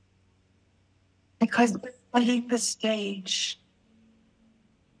 Because we're setting the stage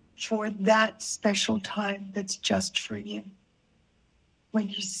for that special time that's just for you. When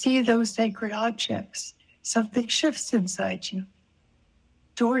you see those sacred objects, something shifts inside you.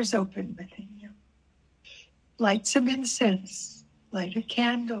 Doors open within you. Light some incense, light a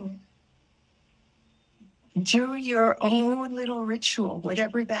candle. Do your own little ritual,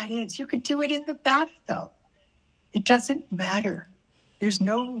 whatever that is. You could do it in the bathtub. It doesn't matter. There's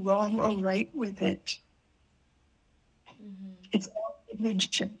no wrong or right with it. It's all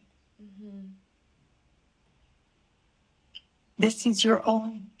religion. This is your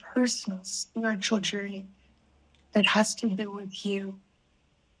own personal spiritual journey that has to do with you,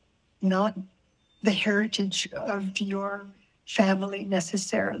 not the heritage of your family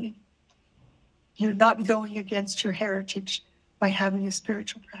necessarily. You're not going against your heritage by having a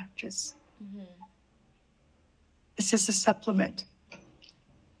spiritual practice. This is a supplement.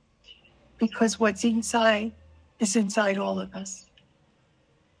 Because what's inside is inside all of us,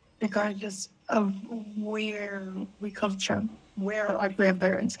 regardless of where we come from, where our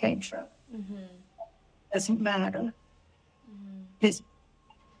grandparents came from. Doesn't matter. This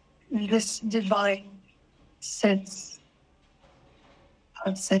divine sense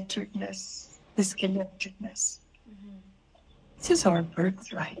of centeredness, this connectedness. This is our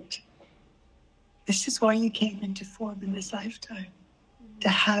birthright. This is why you came into form in this lifetime, to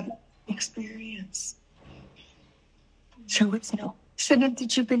have experience. So it's no accident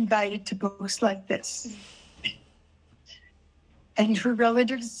that you've been guided to books like this. And if your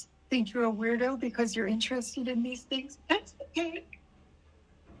relatives think you're a weirdo because you're interested in these things, that's okay.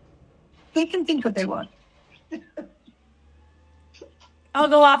 They can think what they want. I'll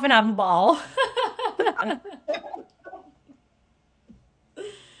go off and have a ball.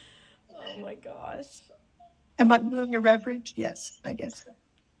 Oh my gosh. Am I doing irreverent? Yes, I guess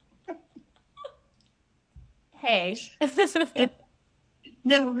so. Hey.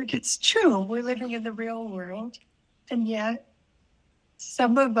 No, it's true. We're living in the real world. And yet,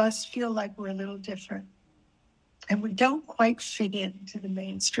 some of us feel like we're a little different. And we don't quite fit into the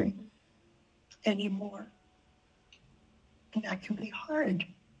mainstream anymore. And that can be hard.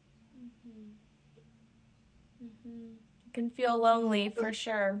 It can feel lonely for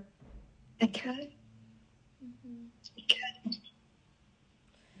sure. It can. It can.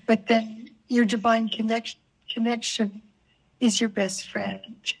 But then your divine connection is your best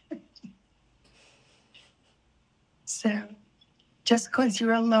friend. So just because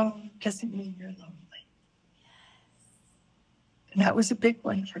you're alone doesn't mean you're lonely. And that was a big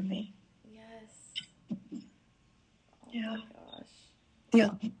one for me. Yes. Yeah. Oh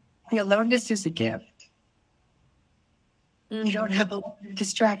my gosh. The aloneness is a gift. You don't have a lot of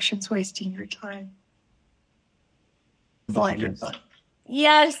distractions wasting your time. Blinded by.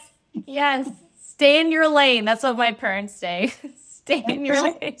 Yes. Yes. Stay in your lane. That's what my parents say. Stay in your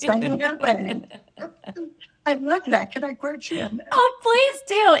lane. Stay in your lane. I love that. Can I quote you on that? Oh, please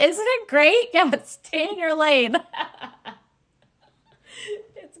do. Isn't it great? Yeah, stay in your lane.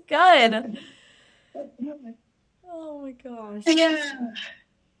 It's good. Oh my gosh.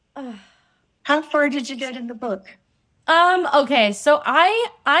 Yeah. How far did you get in the book? Okay, so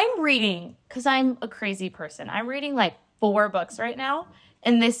I'm reading, because I'm a crazy person. I'm reading like 4 books right now.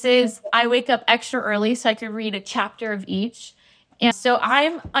 And this is, I wake up extra early so I could read a chapter of each. And so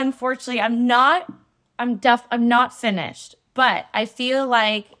unfortunately, I'm not finished, but I feel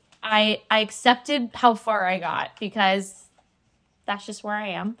like I accepted how far I got, because that's just where I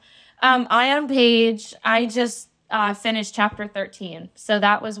am. I just finished chapter 13. So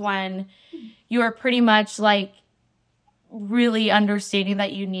that was when you were pretty much like really understanding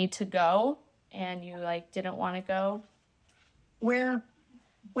that you need to go and you like didn't want to go. Where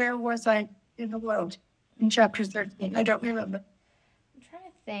was I in the world in chapter 13? I don't remember. I'm trying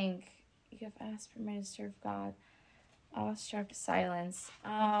to think. You have asked for me to serve God. Awestruck to silence.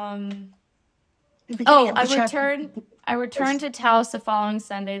 I returned to Taos the following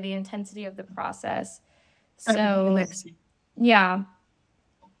Sunday, the intensity of the process. So, yeah.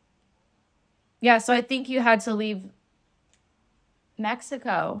 Yeah, so I think you had to leave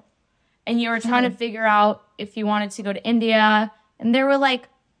Mexico. and you were trying to figure out if you wanted to go to India, and they were like,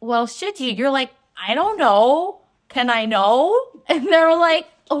 well, should you? You're like, I don't know. Can I know? And they were like,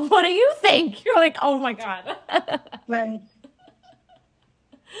 what do you think? You're like, oh my God. Right.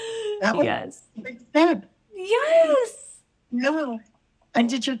 That was Yes. a big step. Yes. No. And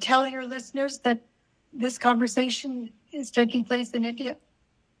did you tell your listeners that this conversation is taking place in India?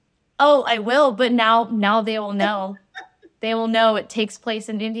 Oh, I will, but now they will know. They will know it takes place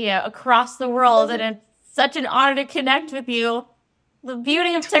in India, across the world, and it's such an honor to connect with you. The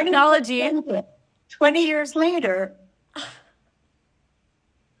beauty of technology. 20 years later,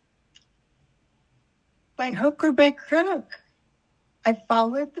 by hook or by crook, I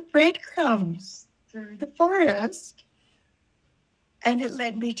followed the breadcrumbs through the forest, and it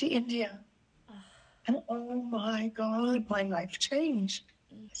led me to India. And oh my God, my life changed.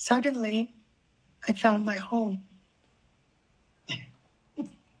 Suddenly, I found my home.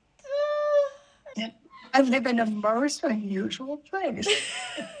 I live in a most unusual place.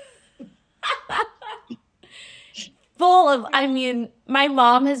 Full of, I mean, my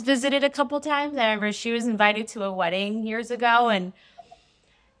mom has visited a couple times. I remember she was invited to a wedding years ago, and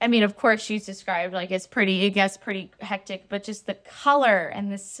I mean, of course, she's described like it gets pretty hectic, but just the color and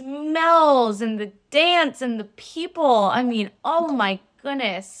the smells and the dance and the people. I mean, oh my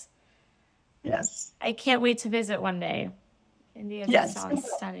goodness. Yes. I can't wait to visit one day. India Yes. just sounds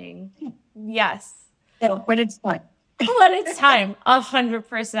stunning. Yes. Yeah, when it's time. When it's time.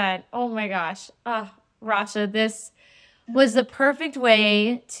 100%. Oh my gosh. Rasha, this was the perfect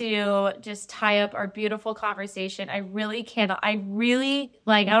way to just tie up our beautiful conversation. I really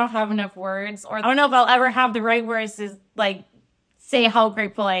I don't have enough words, or I don't know if I'll ever have the right words to like say how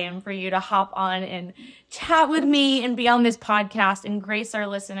grateful I am for you to hop on and chat with me and be on this podcast and grace our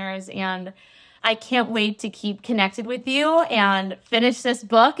listeners. And I can't wait to keep connected with you and finish this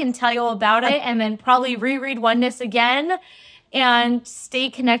book and tell you all about it, and then probably reread Oneness again and stay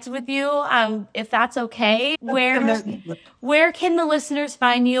connected with you, if that's okay. Where can the listeners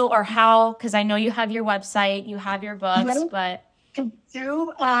find you, or how? Because I know you have your website, you have your books, but... Can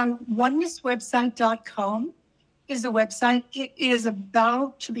do onenesswebsite.com is a website. It is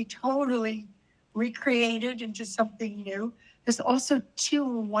about to be totally recreated into something new. There's also 2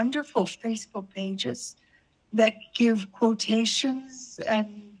 wonderful Facebook pages that give quotations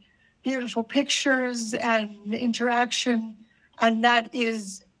and beautiful pictures and interaction. And that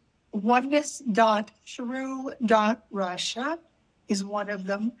is oneness.through.Rasha is one of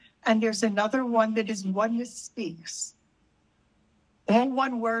them. And there's another one that is Oneness Speaks. All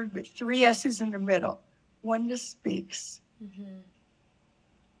one word, but 3 S's in the middle. Oneness Speaks.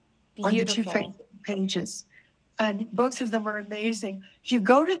 Beautiful. On the 2 Facebook pages. And both of them are amazing. If you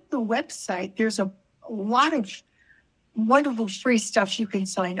go to the website, there's a lot of wonderful free stuff you can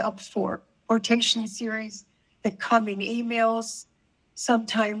sign up for. Quotation series that come in emails,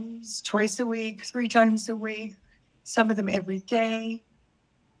 sometimes twice a week, 3 times a week, some of them every day.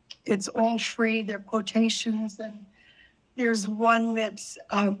 It's all free. They're quotations. And there's one that's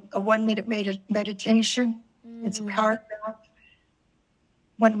a 1-minute meditation. It's a paragraph.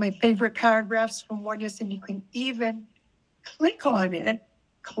 One of my favorite paragraphs from Oneness, and you can even click on it,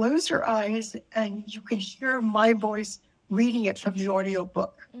 close your eyes, and you can hear my voice reading it from the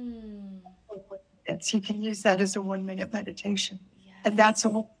audiobook. So you can use that as a 1-minute meditation. Yes. And that's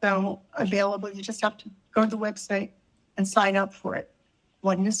also available. You just have to go to the website and sign up for it.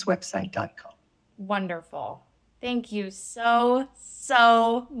 onenesswebsite.com. Wonderful. Thank you so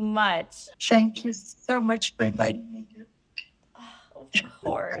much. Thank you so much for inviting me here. Of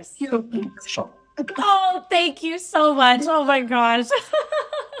course. You're beautiful. Oh, thank you so much. Oh my gosh.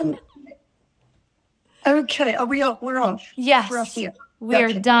 Okay, we're off. Yes. We're off here.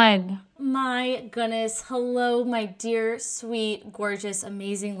 We're done. My goodness. Hello, my dear, sweet, gorgeous,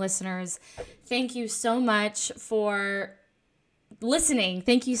 amazing listeners. Thank you so much for listening.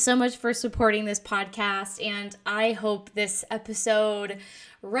 Thank you so much for supporting this podcast. And I hope this episode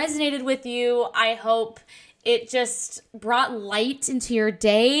resonated with you. I hope it just brought light into your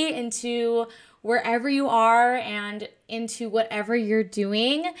day, into wherever you are, and into whatever you're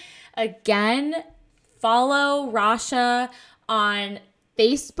doing. Again, follow Rasha on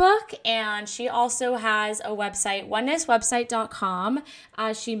Facebook, and she also has a website, onenesswebsite.com,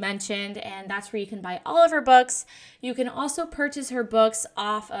 as she mentioned, and that's where you can buy all of her books. You can also purchase her books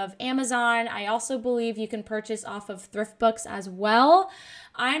off of Amazon. I also believe you can purchase off of thrift books as well.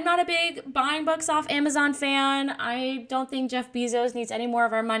 I'm not a big buying books off Amazon fan. I don't think Jeff Bezos needs any more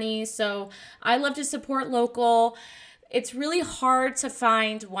of our money, so I love to support local. it's really hard to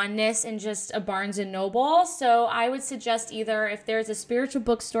find oneness in just a Barnes and Noble. So I would suggest either if there's a spiritual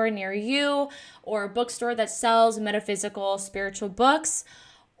bookstore near you or a bookstore that sells metaphysical spiritual books,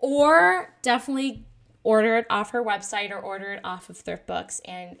 or definitely order it off her website or order it off of Thrift Books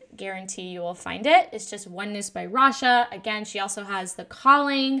and guarantee you will find it. It's just Oneness by Rasha. Again, she also has The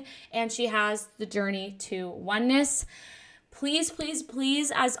Calling and she has The Journey to Oneness. Please, please,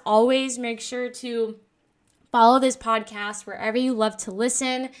 please, as always, make sure to follow this podcast wherever you love to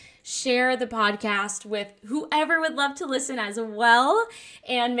listen. Share the podcast with whoever would love to listen as well.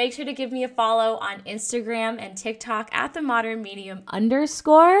 And make sure to give me a follow on Instagram and TikTok at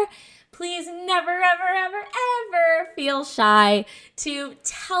 @themodernmedium_. Please never, ever, ever, ever feel shy to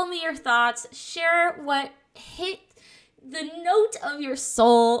tell me your thoughts. Share what hit the note of your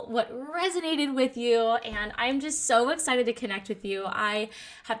soul, what resonated with you. And I'm just so excited to connect with you. I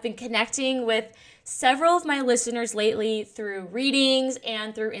have been connecting with several of my listeners lately through readings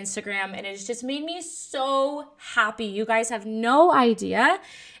and through Instagram, and it's just made me so happy. You guys have no idea.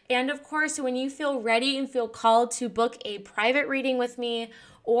 And of course, when you feel ready and feel called to book a private reading with me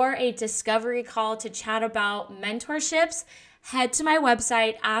or a discovery call to chat about mentorships, head to my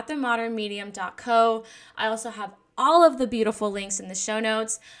website at themodernmedium.co. I also have all of the beautiful links in the show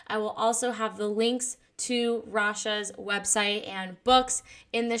notes. I will also have the links to Rasha's website and books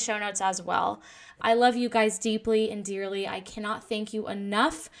in the show notes as well. I love you guys deeply and dearly. I cannot thank you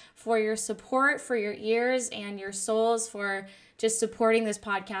enough for your support, for your ears and your souls, for just supporting this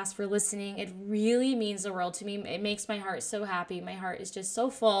podcast, for listening. It really means the world to me. It makes my heart so happy. My heart is just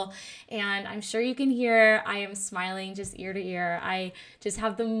so full, and I'm sure you can hear I am smiling just ear to ear. I just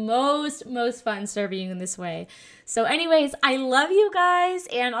have the most fun serving you in this way. So anyways, I love you guys,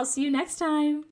 and I'll see you next time.